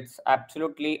 And it's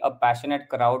absolutely a passionate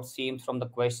crowd, seems from the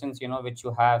questions, which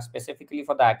you have specifically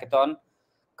for the hackathon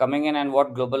coming in, and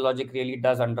what GlobalLogic really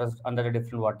does under the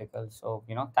different verticals. So,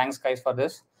 thanks guys for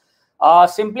this.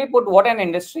 Simply put, what an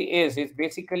industry is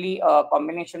basically a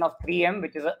combination of 3M,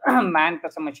 which is a man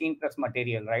plus a machine plus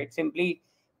material, right? Simply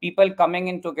people coming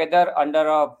in together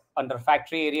under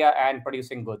factory area and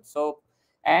producing goods. So,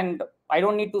 and I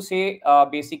don't need to say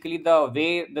basically the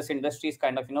way this industry is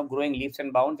kind of growing leaps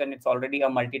and bounds, and it's already a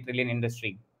multi-trillion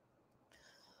industry.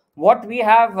 What we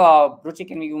have, Ruchi,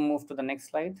 can you move to the next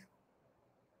slide?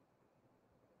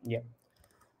 Yeah.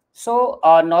 So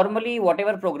normally,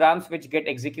 whatever programs which get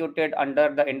executed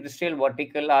under the industrial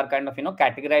vertical are kind of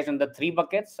categorized in the 3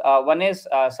 buckets. One is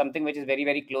something which is very,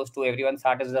 very close to everyone's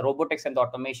heart, is the robotics and the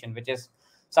automation, which is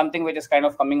something which is kind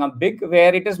of coming up big,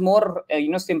 where it is more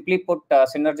simply put,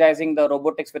 synergizing the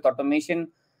robotics with automation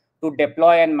to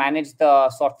deploy and manage the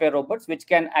software robots, which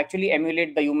can actually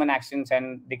emulate the human actions,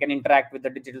 and they can interact with the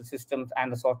digital systems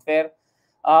and the software.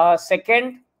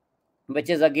 Second, which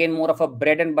is again more of a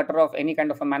bread and butter of any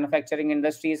kind of a manufacturing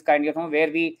industry, is kind of where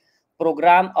we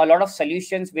program a lot of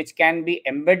solutions which can be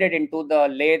embedded into the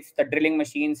lathes, the drilling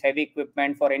machines, heavy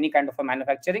equipment for any kind of a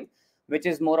manufacturing, which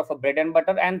is more of a bread and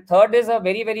butter. And third is a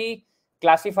very, very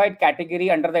classified category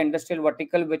under the industrial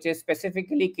vertical, which is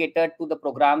specifically catered to the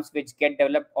programs which get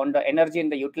developed on the energy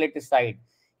and the utility side.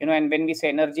 And when we say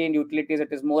energy and utilities,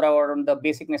 it is more around the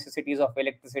basic necessities of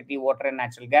electricity, water, and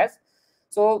natural gas.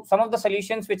 So some of the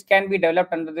solutions which can be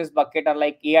developed under this bucket are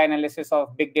like AI analysis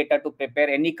of big data to prepare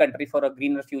any country for a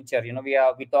greener future.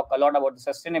 We talk a lot about the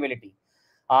sustainability.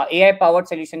 AI powered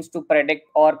solutions to predict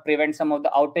or prevent some of the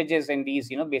outages in these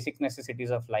basic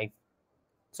necessities of life.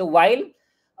 So while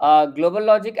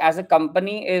GlobalLogic as a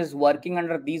company is working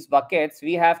under these buckets,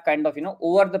 we have kind of,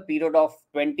 over the period of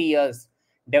 20 years,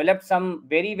 developed some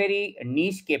very, very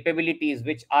niche capabilities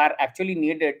which are actually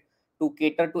needed to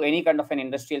cater to any kind of an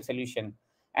industrial solution.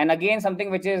 And again,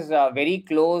 something which is very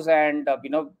close and,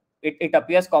 it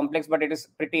appears complex, but it is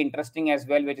pretty interesting as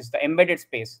well, which is the embedded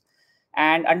space.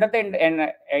 And under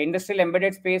the industrial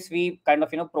embedded space, we kind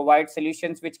of, provide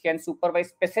solutions which can supervise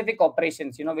specific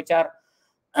operations, which are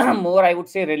more, I would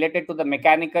say, related to the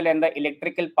mechanical and the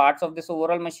electrical parts of this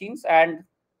overall machines. And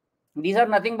these are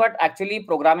nothing but actually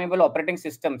programmable operating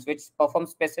systems which perform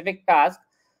specific tasks,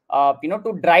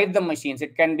 to drive the machines.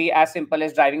 It can be as simple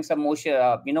as driving some motion,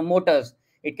 motors.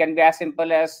 It can be as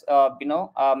simple as,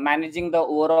 managing the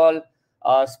overall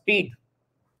speed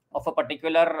of a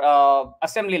particular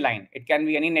assembly line. It can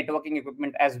be any networking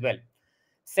equipment as well.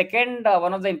 Second,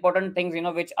 one of the important things,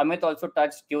 which Amit also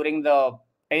touched during the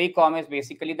telecom is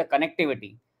basically the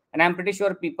connectivity. And I'm pretty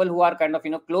sure people who are kind of,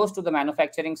 close to the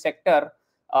manufacturing sector,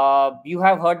 you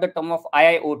have heard the term of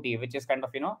IIoT, which is kind of,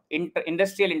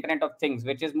 industrial Internet of Things,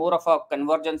 which is more of a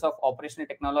convergence of operational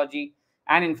technology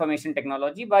and information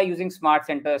technology by using smart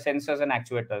sensors and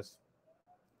actuators.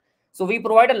 So we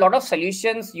provide a lot of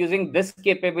solutions using this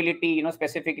capability,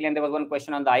 specifically, and there was one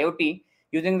question on the IoT,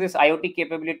 using this IoT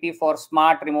capability for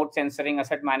smart remote sensoring,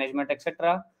 asset management,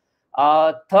 etc.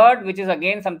 Third, which is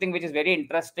again something which is very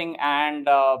interesting and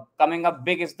coming up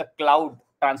big, is the cloud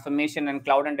transformation and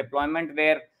cloud and deployment,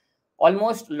 where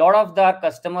almost a lot of the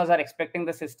customers are expecting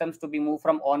the systems to be moved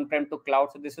from on-prem to cloud.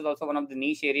 So this is also one of the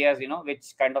niche areas,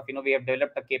 which kind of, we have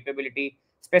developed a capability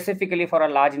specifically for our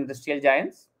large industrial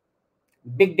giants.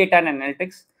 Big data and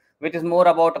analytics, which is more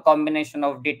about a combination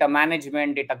of data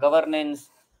management, data governance,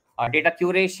 data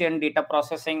curation, data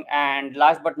processing, and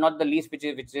last but not the least, which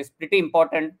is pretty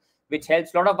important, which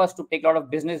helps a lot of us to take a lot of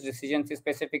business decisions,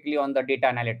 specifically on the data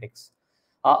analytics.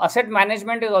 Asset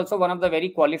management is also one of the very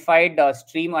qualified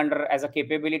stream under as a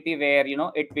capability, where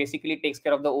it basically takes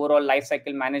care of the overall life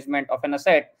cycle management of an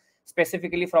asset,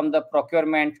 specifically from the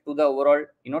procurement to the overall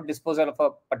disposal of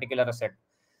a particular asset.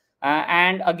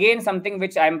 And again, something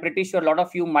which I'm pretty sure a lot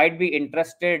of you might be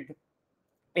interested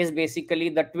is basically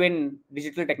the twin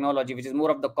digital technology, which is more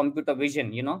of the computer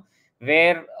vision,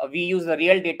 where we use the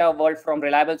real data world from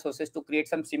reliable sources to create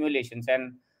some simulations.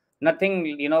 And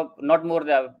nothing,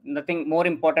 nothing more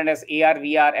important as AR,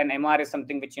 VR, and MR is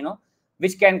something which,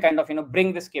 which can kind of,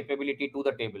 bring this capability to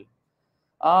the table.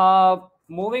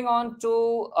 Moving on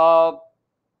to,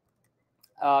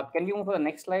 can you move to the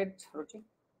next slide, Ruchi?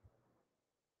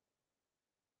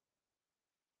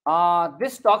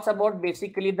 This talks about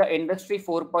basically the industry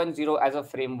 4.0 as a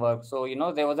framework. So,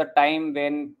 there was a time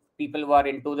when people were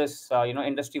into this,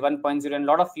 industry 1.0, and a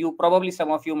lot of you, probably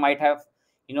some of you might have,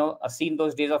 seen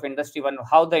those days of industry 1,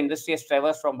 how the industry has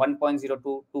traversed from 1.0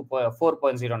 to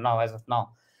 4.0 now, as of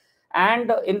now.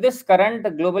 And in this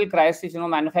current global crisis,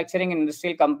 manufacturing and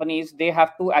industrial companies, they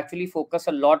have to actually focus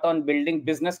a lot on building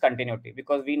business continuity,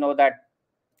 because we know that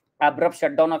abrupt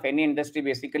shutdown of any industry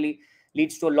basically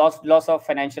leads to loss of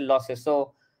financial losses.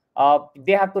 So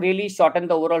they have to really shorten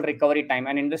the overall recovery time.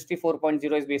 And industry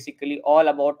 4.0 is basically all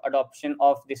about adoption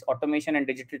of this automation and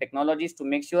digital technologies to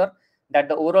make sure that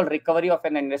the overall recovery of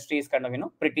an industry is kind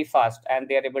of pretty fast, and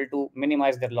they are able to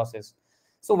minimize their losses.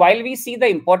 So while we see the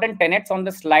important tenets on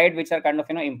the slide, which are kind of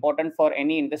important for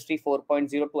any industry 4.0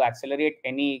 to accelerate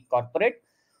any corporate,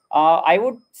 I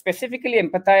would specifically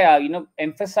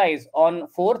emphasize on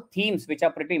 4 themes which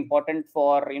are pretty important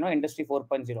for industry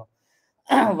 4.0.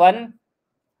 One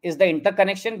is the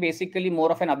interconnection, basically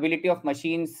more of an ability of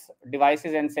machines,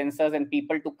 devices, and sensors and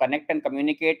people to connect and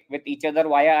communicate with each other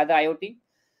via the IoT.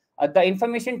 The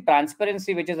information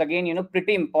transparency, which is again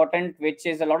pretty important, which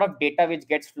is a lot of data which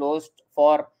gets flows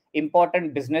for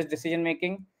important business decision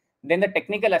making. Then the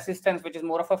technical assistance, which is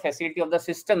more of a facility of the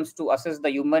systems to assess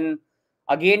the human,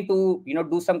 again to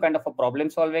do some kind of a problem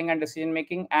solving and decision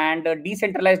making. And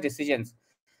decentralized decisions,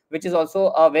 which is also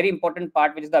a very important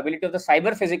part, which is the ability of the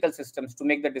cyber physical systems to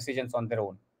make the decisions on their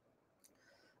own.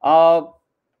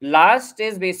 Last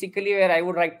is basically where I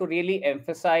would like to really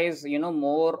emphasize,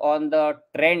 more on the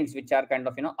trends which are kind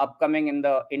of, upcoming in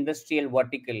the industrial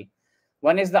vertical.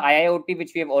 One is the IIoT,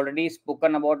 which we have already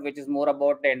spoken about, which is more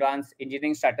about the advanced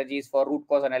engineering strategies for root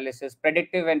cause analysis,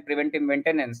 predictive and preventive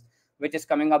maintenance, which is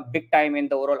coming up big time in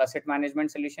the overall asset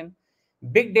management solution.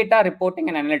 Big data reporting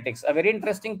and analytics, a very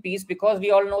interesting piece, because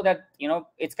we all know that,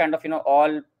 it's kind of,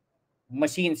 all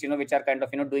machines which are kind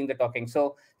of doing the talking.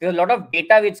 So there's a lot of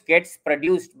data which gets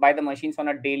produced by the machines on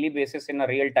a daily basis in a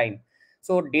real time.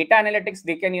 So data analytics,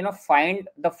 they can find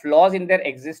the flaws in their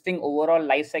existing overall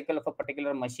life cycle of a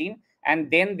particular machine, and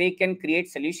then they can create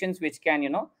solutions which can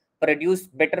produce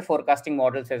better forecasting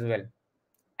models as well.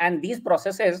 And these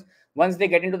processes, once they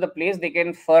get into the place, they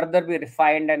can further be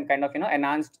refined and kind of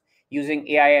enhanced using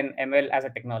AI and ML as a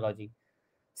technology.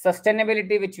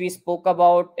 Sustainability, which we spoke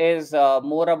about, is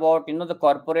more about the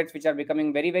corporates which are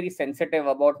becoming very very sensitive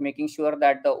about making sure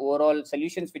that the overall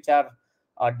solutions which are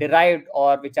derived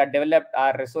or which are developed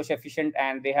are resource efficient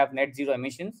and they have net zero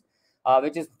emissions,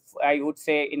 which is, I would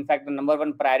say, in fact, the number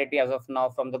one priority as of now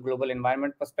from the global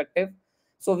environment perspective.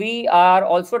 So we are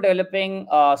also developing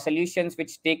solutions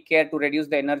which take care to reduce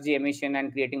the energy emission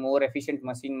and creating more efficient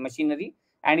machinery,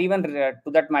 and even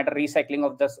to that matter, recycling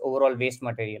of this overall waste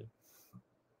material.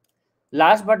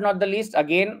 Last but not the least,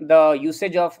 again, the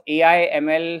usage of AI,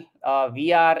 ML,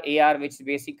 VR, AR, which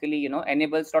basically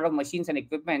enables a lot of machines and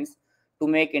equipments to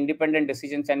make independent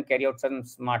decisions and carry out some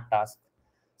smart tasks.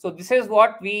 So this is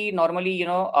what we normally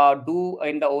do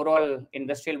in the overall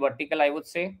industrial vertical, I would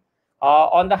say.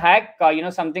 On the hack,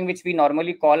 something which we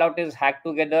normally call out is hack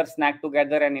together, snack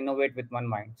together, and innovate with one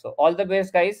mind. So all the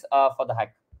best, guys, for the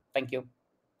hack. Thank you.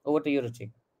 Over to you,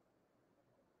 Ruchi.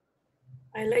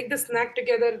 I like the snack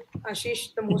together,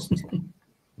 Ashish, the most.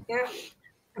 Yeah.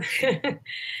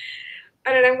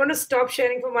 All right, I'm going to stop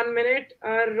sharing for 1 minute.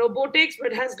 Robotics,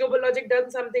 but has GlobalLogic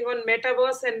done something on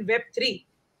Metaverse and Web3?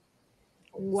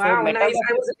 Wow, So nice.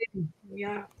 I was reading.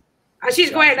 Yeah.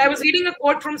 Ashish, go ahead. I was reading a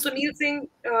quote from Sunil Singh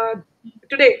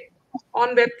today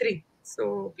on Web3.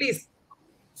 So please.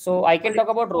 So I can talk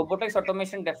about robotics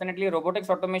automation. Definitely, robotics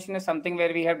automation is something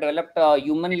where we have developed a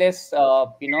humanless,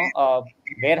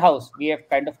 warehouse. We have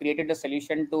kind of created a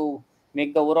solution to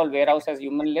make the overall warehouse as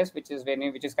humanless, which is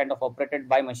kind of operated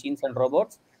by machines and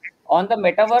robots. On the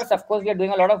metaverse, of course, we are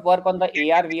doing a lot of work on the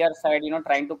AR VR side.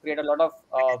 Trying to create a lot of,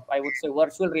 I would say,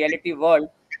 virtual reality world,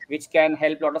 which can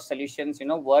help a lot of solutions,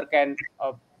 work, and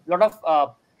a lot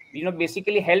of,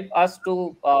 basically help us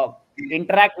to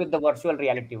interact with the virtual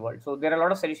reality world. So there are a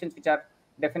lot of solutions which are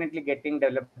definitely getting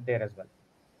developed there as well.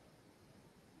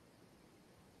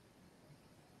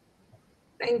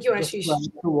 Thank you, Just Ashish. to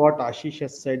add to what Ashish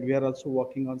has said, we are also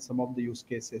working on some of the use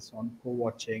cases on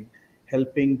co-watching,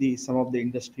 helping some of the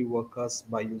industry workers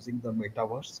by using the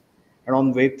metaverse. And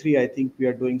on Web3, I think we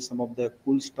are doing some of the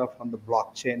cool stuff on the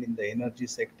blockchain in the energy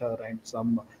sector and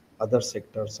some other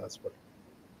sectors as well.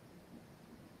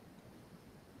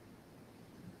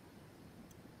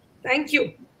 Thank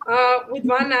you. With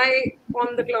one eye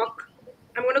on the clock,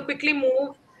 I'm going to quickly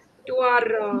move to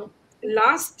our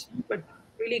last but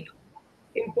really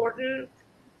important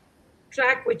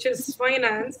track, which is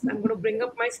finance. I'm going to bring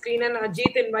up my screen and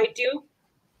Ajit invite you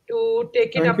to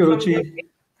take it Thank up you, from Ruchi. there.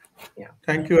 Yeah.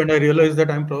 Thank you. And I realize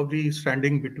that I'm probably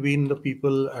standing between the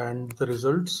people and the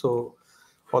results. So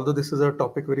although this is a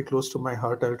topic very close to my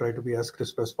heart, I'll try to be as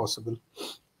crisp as possible.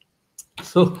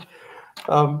 So,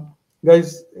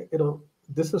 guys,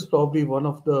 this is probably one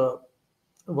of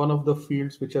the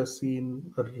fields which has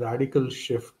seen a radical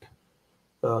shift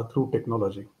through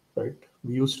technology. Right?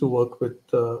 We used to work with,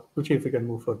 Ruchi, if we can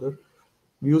move further,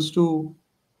 we used to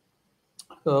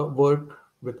work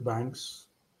with banks.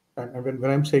 And when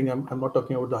I'm saying I'm not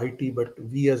talking about the IT, but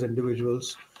we as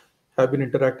individuals have been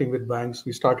interacting with banks.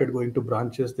 We started going to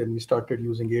branches, then we started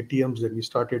using ATMs, then we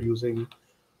started using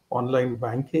online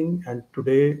banking. And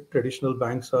today, traditional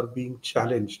banks are being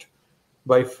challenged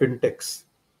by fintechs.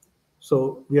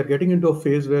 So we are getting into a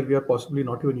phase where we are possibly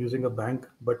not even using a bank,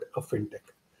 but a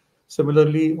fintech.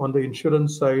 Similarly, on the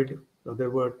insurance side, there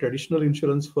were traditional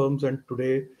insurance firms, and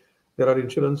today there are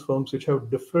insurance firms which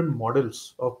have different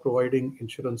models of providing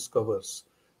insurance covers.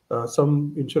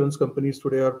 Some insurance companies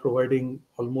today are providing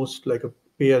almost like a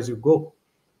pay as you go.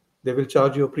 They will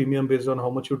charge you a premium based on how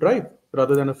much you drive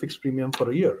rather than a fixed premium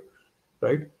for a year,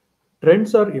 right?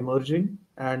 Trends are emerging,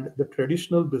 and the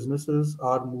traditional businesses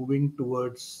are moving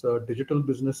towards digital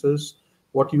businesses.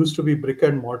 What used to be brick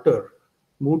and mortar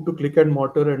moved to click and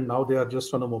mortar, and now they are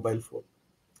just on a mobile phone,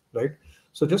 right?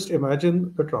 So just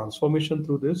imagine the transformation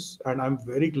through this, and I'm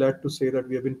very glad to say that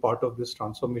we have been part of this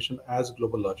transformation as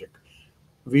GlobalLogic.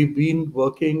 We've been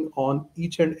working on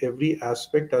each and every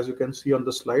aspect, as you can see on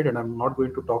the slide, and I'm not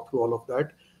going to talk through all of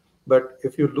that. But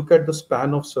if you look at the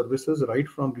span of services, right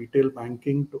from retail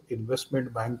banking to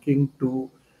investment banking to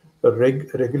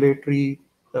regulatory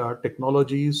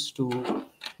technologies to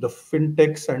the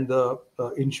fintechs and the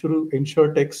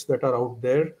insurtechs that are out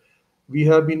there, we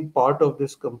have been part of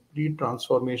this complete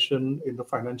transformation in the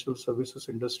financial services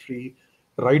industry,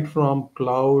 right from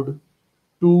cloud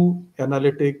to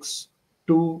analytics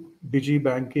to digi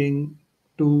banking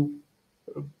to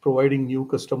providing new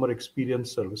customer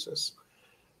experience services.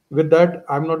 With that,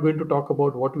 I'm not going to talk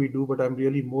about what we do, but I'm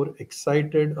really more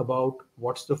excited about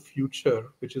what's the future,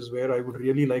 which is where I would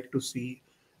really like to see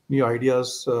new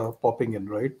ideas popping in,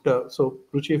 right? So,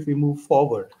 Ruchi, if we move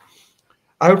forward,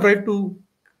 I have tried to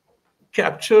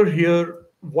capture here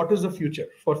what is the future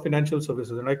for financial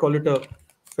services, and I call it a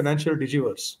financial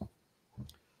digiverse.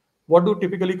 What do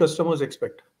typically customers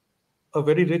expect? A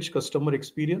very rich customer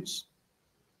experience,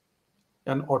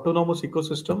 an autonomous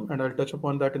ecosystem, and I'll touch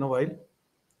upon that in a while,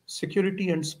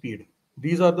 security and speed.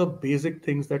 These are the basic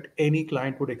things that any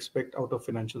client would expect out of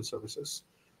financial services.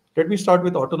 Let me start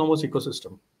with autonomous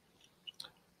ecosystem.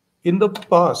 In the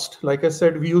past, like I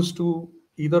said, we used to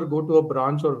either go to a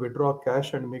branch or withdraw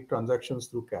cash and make transactions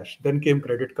through cash. Then came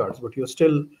credit cards, but you're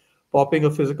still popping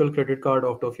a physical credit card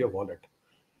out of your wallet.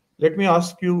 Let me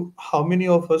ask you, how many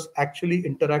of us actually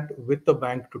interact with the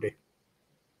bank today?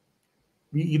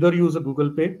 We either use a Google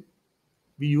Pay,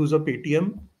 we use a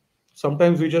Paytm,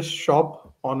 sometimes we just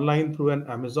shop online through an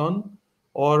Amazon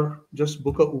or just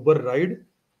book a Uber ride.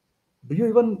 Do you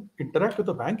even interact with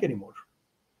the bank anymore?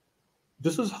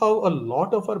 This is how a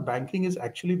lot of our banking is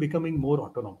actually becoming more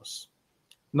autonomous.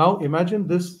 Now imagine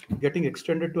this getting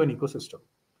extended to an ecosystem.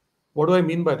 What do I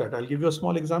mean by that? I'll give you a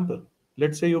small example.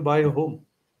 Let's say you buy a home,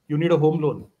 you need a home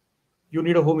loan, you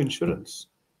need a home insurance,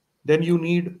 then you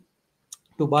need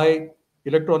to buy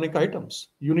electronic items,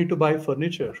 you need to buy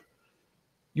furniture,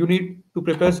 you need to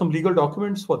prepare some legal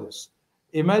documents for this.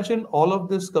 Imagine all of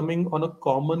this coming on a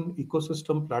common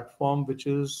ecosystem platform, which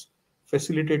is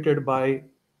facilitated by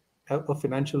a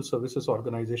financial services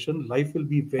organization. Life will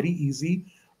be very easy.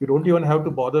 You don't even have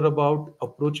to bother about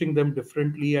approaching them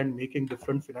differently and making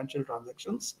different financial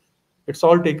transactions. It's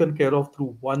all taken care of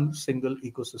through one single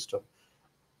ecosystem.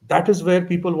 That is where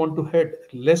people want to head: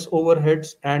 less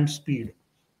overheads and speed.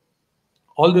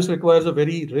 All this requires a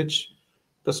very rich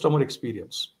customer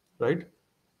experience, right?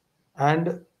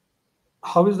 And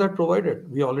how is that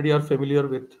provided? We already are familiar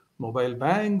with mobile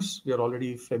banks, we are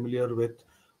already familiar with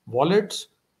wallets,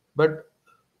 but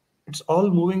it's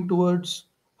all moving towards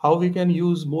how we can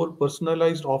use more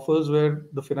personalized offers where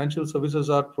the financial services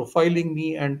are profiling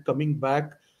me and coming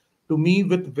back to me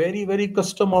with very, very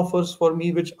custom offers for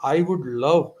me, which I would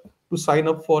love to sign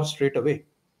up for straight away,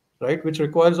 right? Which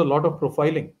requires a lot of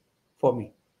profiling for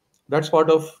me. That's part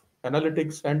of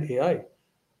analytics and AI.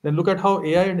 Then look at how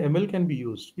AI and ML can be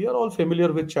used. We are all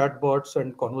familiar with chatbots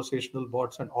and conversational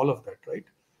bots and all of that, right?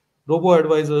 Robo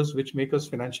advisors, which make us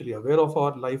financially aware of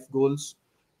our life goals.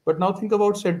 But now think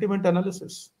about sentiment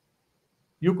analysis.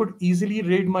 You could easily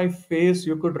read my face,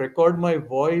 you could record my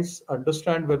voice,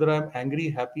 understand whether I'm angry,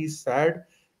 happy, sad,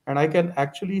 and I can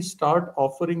actually start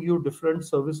offering you different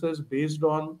services based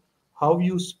on how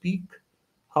you speak,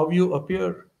 how you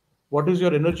appear, what is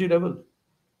your energy level,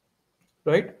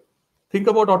 right? Think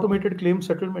about automated claim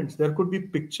settlements. There could be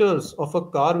pictures of a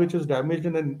car which is damaged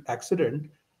in an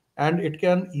accident, and it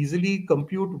can easily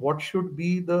compute what should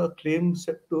be the claim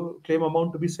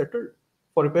amount to be settled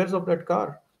for repairs of that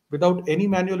car without any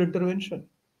manual intervention.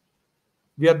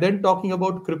 We are then talking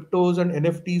about cryptos and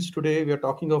NFTs today. We are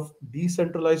talking of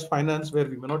decentralized finance where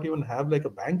we may not even have like a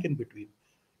bank in between.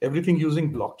 Everything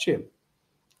using blockchain,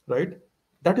 right?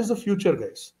 That is the future,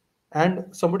 guys. And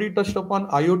somebody touched upon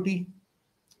IoT.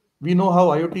 We know how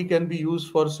IoT can be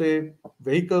used for, say,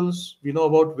 vehicles. We know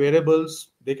about wearables.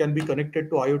 They can be connected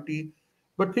to IoT.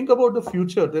 But think about the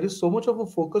future. There is so much of a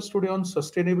focus today on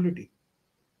sustainability.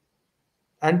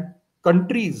 And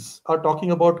countries are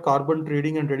talking about carbon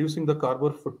trading and reducing the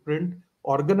carbon footprint.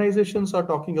 Organizations are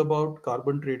talking about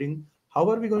carbon trading. How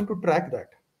are we going to track that?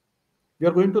 We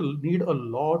are going to need a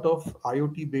lot of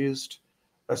IoT based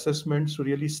assessments to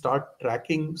really start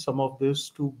tracking some of this,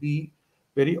 to be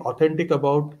very authentic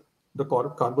about the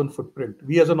carbon footprint.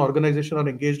 We as an organization are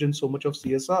engaged in so much of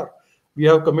CSR. We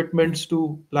have commitments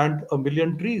to plant 1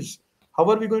 million trees. How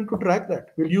are we going to track that?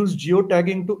 We'll use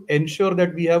geotagging to ensure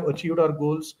that we have achieved our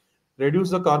goals, reduce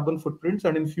the carbon footprints,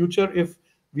 and in future, if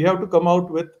we have to come out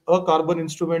with a carbon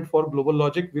instrument for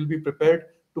GlobalLogic, we'll be prepared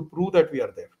to prove that we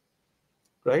are there,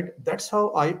 right? That's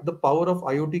how the power of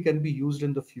IoT can be used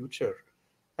in the future.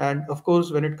 And of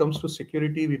course, when it comes to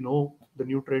security, we know the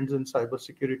new trends in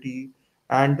cybersecurity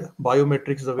and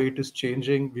biometrics, the way it is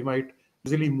changing. We might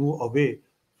easily move away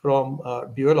from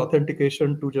dual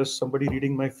authentication to just somebody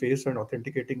reading my face and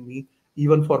authenticating me,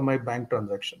 even for my bank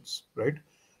transactions, right?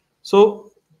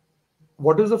 So,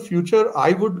 what is the future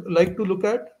I would like to look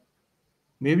at?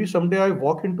 Maybe someday I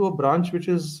walk into a branch which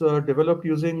is developed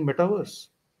using metaverse,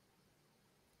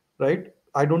 right?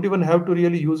 I don't even have to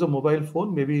really use a mobile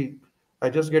phone. Maybe I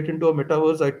just get into a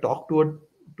metaverse. I talk to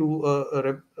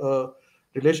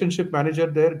relationship manager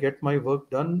there, get my work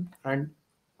done, and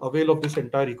avail of this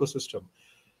entire ecosystem.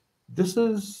 This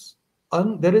is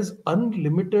there is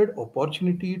unlimited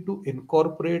opportunity to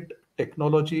incorporate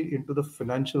technology into the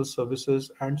financial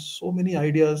services, and so many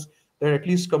ideas that at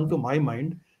least come to my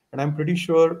mind, and I'm pretty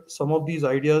sure some of these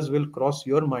ideas will cross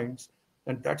your minds,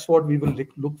 and that's what we will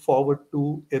look forward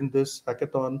to in this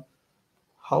hackathon.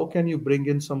 How can you bring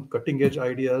in some cutting edge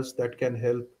ideas that can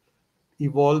help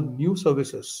evolve new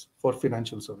services for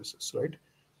financial services, right?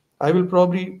 I will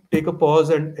probably take a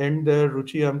pause and end there,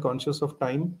 Ruchi. I'm conscious of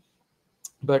time,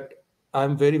 but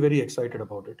I'm very, very excited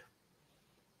about it.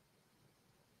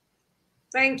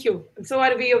 Thank you. And so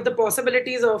are we of the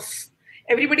possibilities of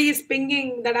everybody is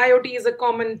pinging that IoT is a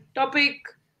common topic,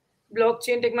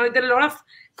 blockchain technology. There are a lot of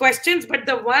questions, but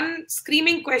the one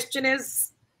screaming question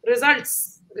is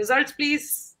results. Results,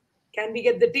 please. Can we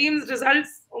get the team's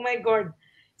results? Oh my God.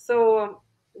 So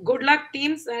good luck,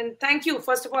 teams. And thank you.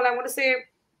 First of all, I want to say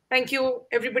thank you,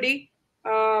 everybody.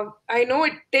 I know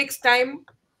it takes time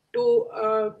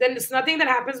to, then it's nothing that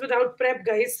happens without prep,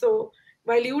 guys. So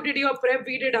while you did your prep,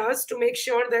 we did ours to make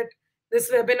sure that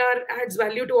this webinar adds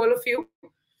value to all of you.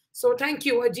 So thank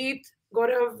you, Ajit,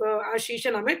 Gaurav, Ashish,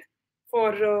 and Amit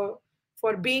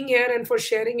for being here and for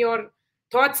sharing your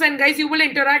thoughts. And guys, you will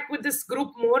interact with this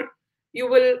group more. We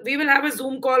will have a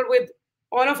Zoom call with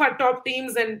all of our top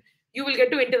teams, and you will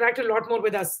get to interact a lot more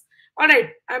with us. All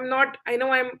right, I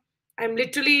know I'm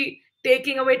literally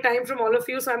taking away time from all of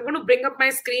you, so I'm going to bring up my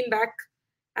screen back,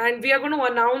 and we are going to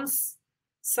announce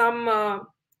some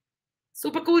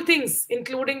super cool things,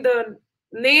 including the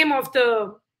name of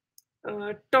the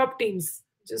top teams.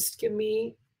 Just give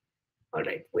me. All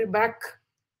right, we're back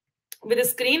with the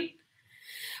screen.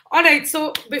 All right,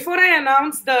 so before I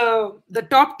announce the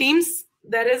top teams,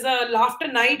 there is a laughter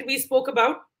night we spoke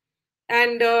about,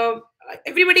 and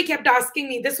everybody kept asking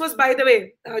me. This was, by the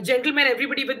way, gentlemen,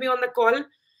 everybody with me on the call.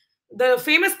 The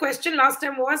famous question last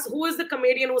time was, who is the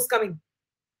comedian who's coming?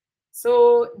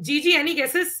 So, Gigi, any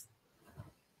guesses?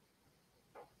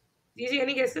 Gigi,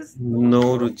 any guesses?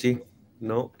 No, Ruchi.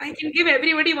 No. I can give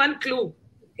everybody one clue.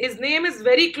 His name is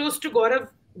very close to Gaurav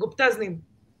Gupta's name.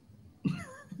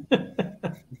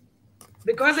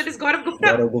 Because it is Gaurav Gupta.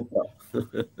 Gaurav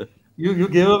Gupta. You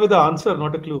gave away the answer,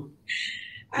 not a clue.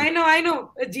 I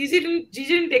know. Gigi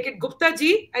didn't take it. Gupta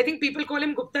ji. I think people call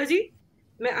him Gupta ji.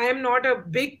 I am not a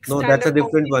big. No, that's a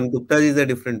different one. Gupta ji is a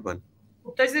different one.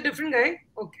 Gupta is a different guy.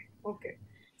 Okay.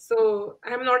 So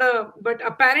I'm not but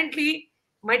apparently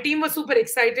my team was super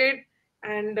excited,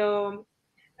 and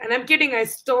I'm kidding. I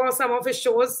saw some of his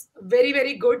shows, very,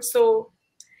 very good. So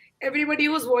everybody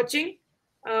who's watching,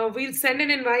 we'll send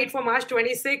an invite for March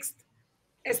 26th,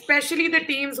 especially the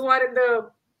teams who are in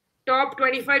the top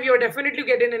 25. You'll definitely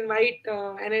get an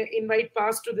invite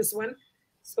pass to this one.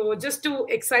 So just to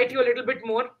excite you a little bit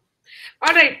more.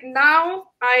 All right,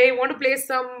 now I want to play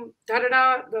some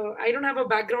Tarada. I don't have a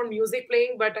background music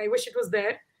playing, but I wish it was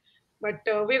there. But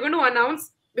we're going to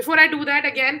announce. Before I do that,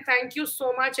 again, thank you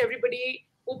so much, everybody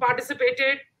who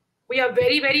participated. We are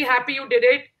very, very happy you did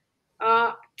it.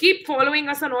 Keep following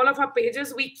us on all of our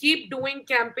pages. We keep doing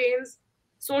campaigns,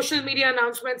 social media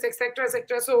announcements, etc.,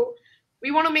 etc. So we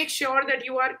want to make sure that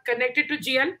you are connected to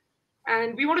GL,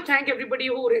 and we want to thank everybody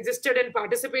who registered and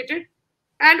participated.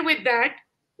 And with that,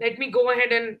 let me go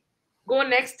ahead and go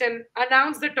next and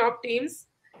announce the top teams.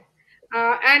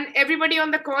 And everybody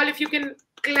on the call, if you can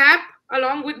clap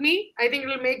along with me, I think it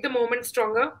will make the moment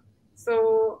stronger.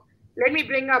 So let me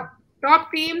bring up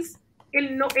top teams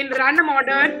in random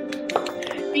order.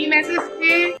 Team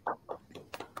SSK,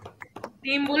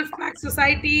 Team Wolfpack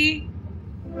Society,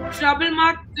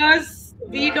 Troublemakers,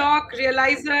 VDoc,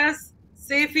 Realizers,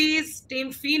 Safies,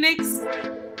 Team Phoenix,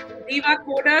 Diva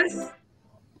Coders,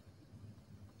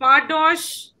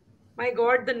 Pardosh, my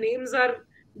God, the names are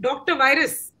Dr.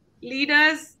 Virus,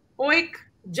 Leaders, OIC,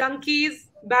 Junkies,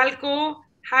 Balco,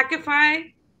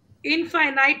 Hackify,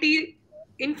 Infinites,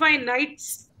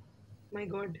 my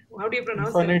God, how do you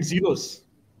pronounce Infinite Zeros.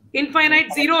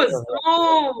 Infinite Zeros.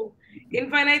 Oh,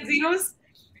 Infinite Zeros.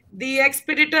 The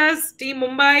Expeditors, Team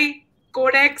Mumbai,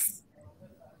 Codex,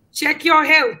 Check Your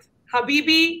Health,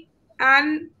 Habibi,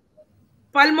 and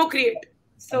Palmo Create.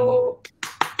 So,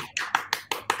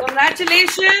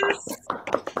 congratulations.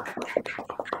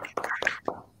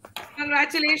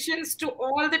 Congratulations to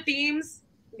all the teams.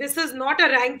 This is not a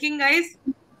ranking, guys.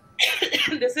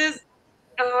 This is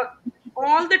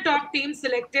all the top teams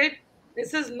selected.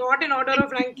 This is not an order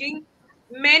of ranking.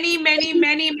 Many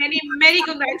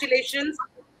congratulations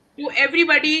to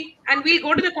everybody. And we'll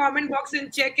go to the comment box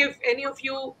and check if any of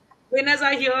you winners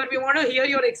are here. We want to hear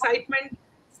your excitement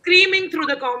screaming through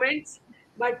the comments.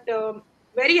 But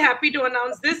Very happy to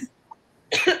announce this.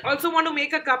 Also want to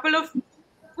make a couple of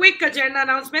quick agenda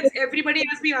announcements. Everybody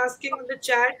has been asking on the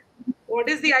chat, what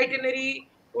is the itinerary?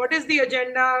 What is the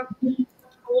agenda?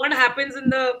 What happens in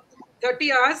the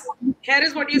 30 hours? Here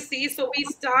is what you see. So we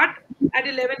start at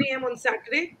 11 a.m. on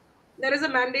Saturday. There is a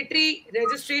mandatory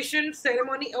registration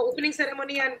ceremony, opening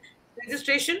ceremony and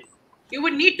registration. You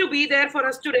would need to be there for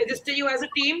us to register you as a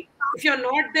team. If you're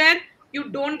not there, you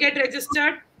don't get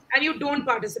registered and you don't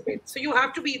participate. So you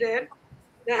have to be there.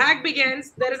 The hack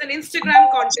begins. There is an Instagram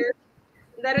contest.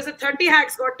 There is a 30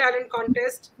 Hacks Got Talent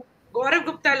contest. Gaurav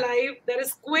Gupta live. There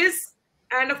is quiz.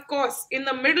 And of course, in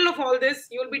the middle of all this,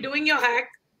 you'll be doing your hack.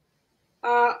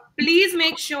 Please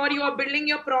make sure you are building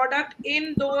your product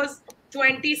in those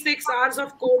 26 hours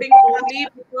of coding only,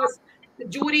 because the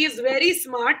jury is very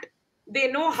smart. They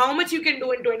know how much you can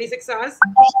do in 26 hours.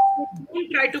 So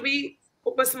don't try to be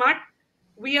super smart.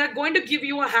 We are going to give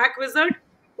you a hack wizard,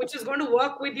 which is going to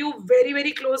work with you very,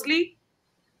 very closely.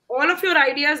 All of your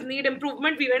ideas need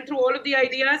improvement. We went through all of the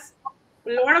ideas.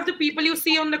 A lot of the people you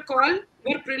see on the call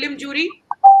were prelim jury,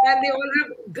 and they all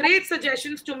have great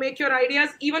suggestions to make your ideas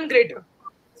even greater.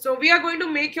 So we are going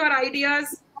to make your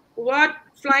ideas worth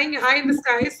flying high in the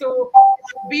sky. So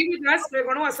be with us. We're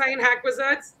going to assign hack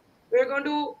wizards. We're going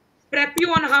to prep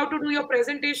you on how to do your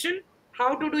presentation,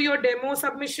 how to do your demo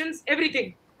submissions,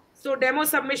 everything. So demo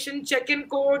submission, check-in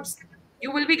codes,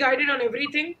 you will be guided on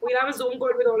everything. We'll have a Zoom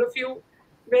call with all of you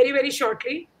very, very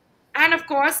shortly. And of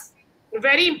course,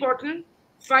 very important,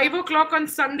 5 o'clock on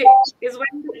Sunday is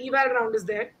when the eval round is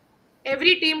there.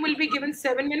 Every team will be given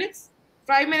 7 minutes,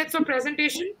 5 minutes of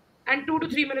presentation, and 2 to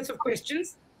 3 minutes of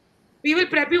questions. We will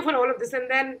prep you for all of this. And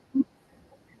then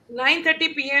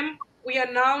 9:30 p.m., we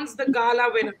announce the gala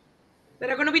winner.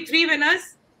 There are going to be 3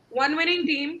 winners, 1 winning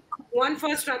team, 1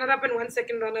 first runner-up, and 1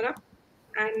 second runner-up.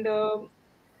 And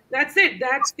that's it.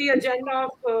 That's the agenda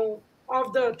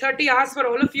of the 30 hours for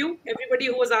all of you, everybody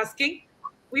who was asking.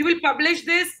 We will publish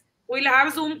this. We'll have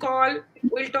a Zoom call.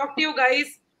 We'll talk to you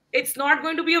guys. It's not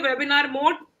going to be a webinar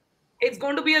mode. It's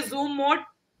going to be a Zoom mode.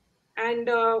 And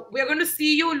we're going to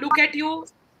see you, look at you,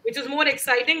 which is more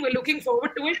exciting. We're looking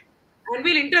forward to it. And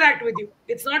we'll interact with you.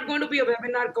 It's not going to be a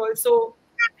webinar call. So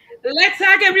let's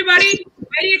hack, everybody.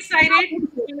 Very excited.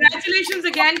 Congratulations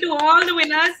again to all the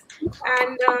winners.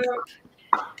 And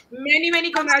many,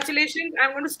 many congratulations.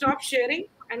 I'm going to stop sharing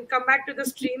and come back to the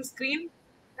stream screen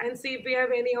and see if we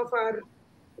have any of our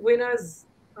winners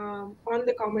on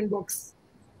the comment box.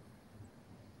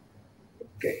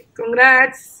 Okay,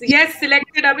 congrats. Yes,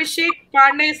 selected. Abhishek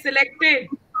Pandey is selected.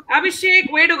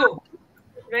 Abhishek, way to go.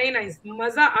 Very nice.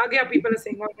 Maza aa gaya, people are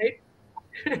saying, all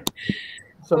right.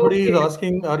 Somebody is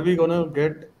asking, are we going to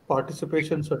get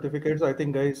participation certificates? I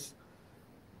think, guys,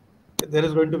 there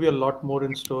is going to be a lot more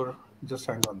in store. Just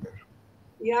hang on there.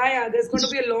 Yeah, there's going to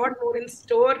be a lot more in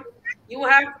store. You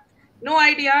have no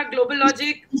idea.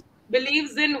 GlobalLogic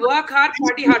believes in work hard,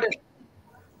 party harder.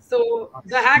 So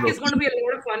the hack is going to be a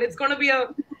lot of fun. It's going to be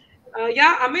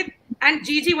Amit and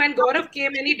Gigi, when Gaurav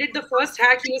came and he did the first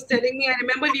hack, he was telling me, I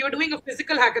remember we were doing a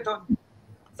physical hackathon.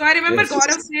 So I remember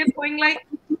Gaurav says going like,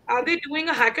 are they doing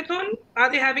a hackathon?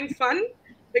 Are they having fun?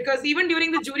 Because even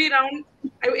during the jury round,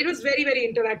 it was very,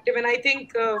 very interactive. And I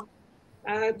think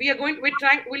we'll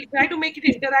try to make it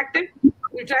interactive.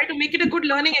 We'll try to make it a good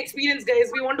learning experience,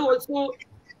 guys. We want to also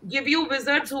give you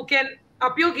wizards who can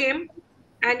up your game,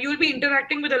 and you'll be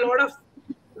interacting with a lot of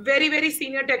very, very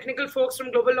senior technical folks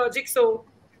from GlobalLogic. So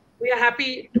we are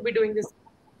happy to be doing this.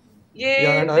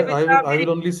 Yeah, and I will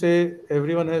only say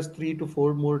everyone has 3 to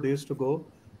 4 more days to go.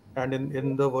 And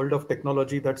in the world of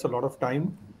technology, that's a lot of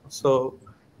time. So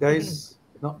guys,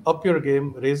 up your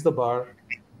game, raise the bar.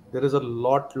 There is a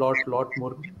lot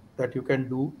more that you can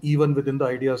do even within the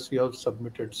ideas you have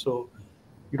submitted. So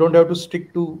you don't have to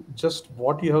stick to just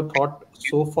what you have thought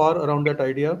so far around that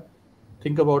idea.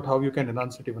 Think about how you can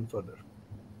enhance it even further.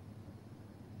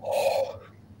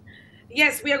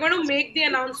 Yes, we are going to make the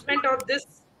announcement of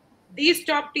these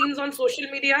top teams on social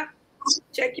media.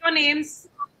 Check your names.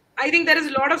 I think there is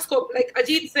a lot of scope. Like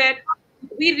Ajit said,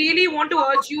 we really want to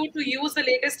urge you to use the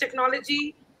latest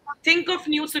technology, think of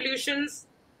new solutions,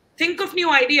 think of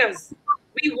new ideas.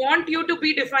 We want you to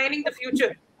be defining the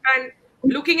future and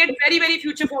looking at very, very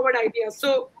future forward ideas.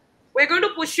 So we're going to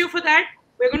push you for that.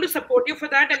 We're going to support you for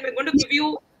that. And we're going to give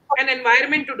you an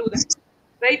environment to do that.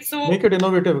 Right? So make it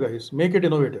innovative, guys. Make it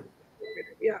innovative.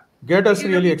 Yeah. Get us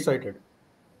really excited.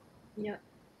 Yeah.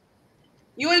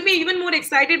 You will be even more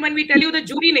excited when we tell you the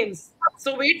jury names.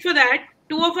 So wait for that.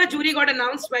 2 of our jury got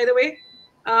announced, by the way.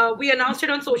 We announced it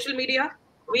on social media.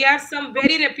 We have some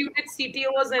very reputed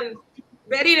CTOs and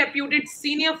very reputed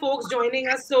senior folks joining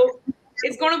us. So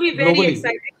It's going to be very Globally.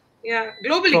 exciting. Yeah,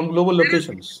 globally. From global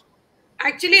locations.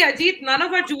 Actually, Ajit, none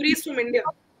of our juries from India.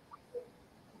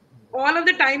 All of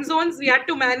the time zones we had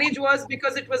to manage was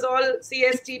because it was all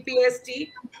CST, PST.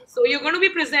 So you're going to be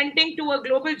presenting to a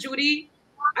global jury.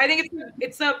 I think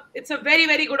it's a very,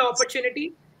 very good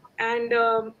opportunity, and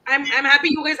I'm happy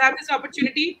you guys have this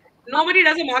opportunity. Nobody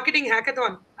does a marketing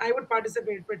hackathon. I would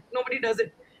participate, but nobody does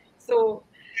it. So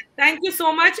thank you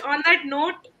so much. On that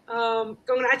note,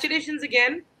 congratulations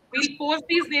again. We'll post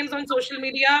these names on social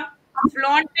media.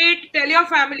 Flaunt it. Tell your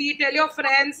family. Tell your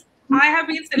friends. I have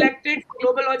been selected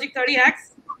for GlobalLogic 30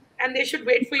 Hacks, and they should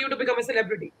wait for you to become a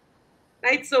celebrity.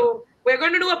 Right? So we're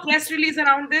going to do a press release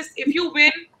around this. If you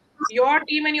win, your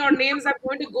team and your names are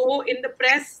going to go in the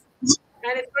press,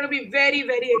 and it's going to be very,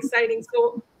 very exciting.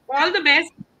 So all the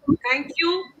best. Thank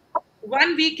you.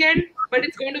 One weekend, but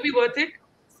it's going to be worth it.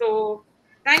 So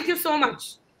thank you so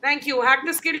much. Thank you.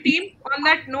 Hack2skill team. On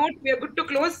that note, we are good to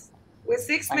close. We're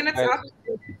 6 minutes up.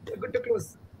 We're good to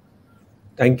close.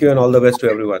 Thank you and all the best to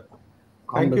everyone.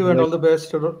 Thank you and all the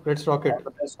best. Let's rock it. All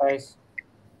the best, guys.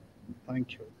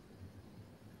 Thank you.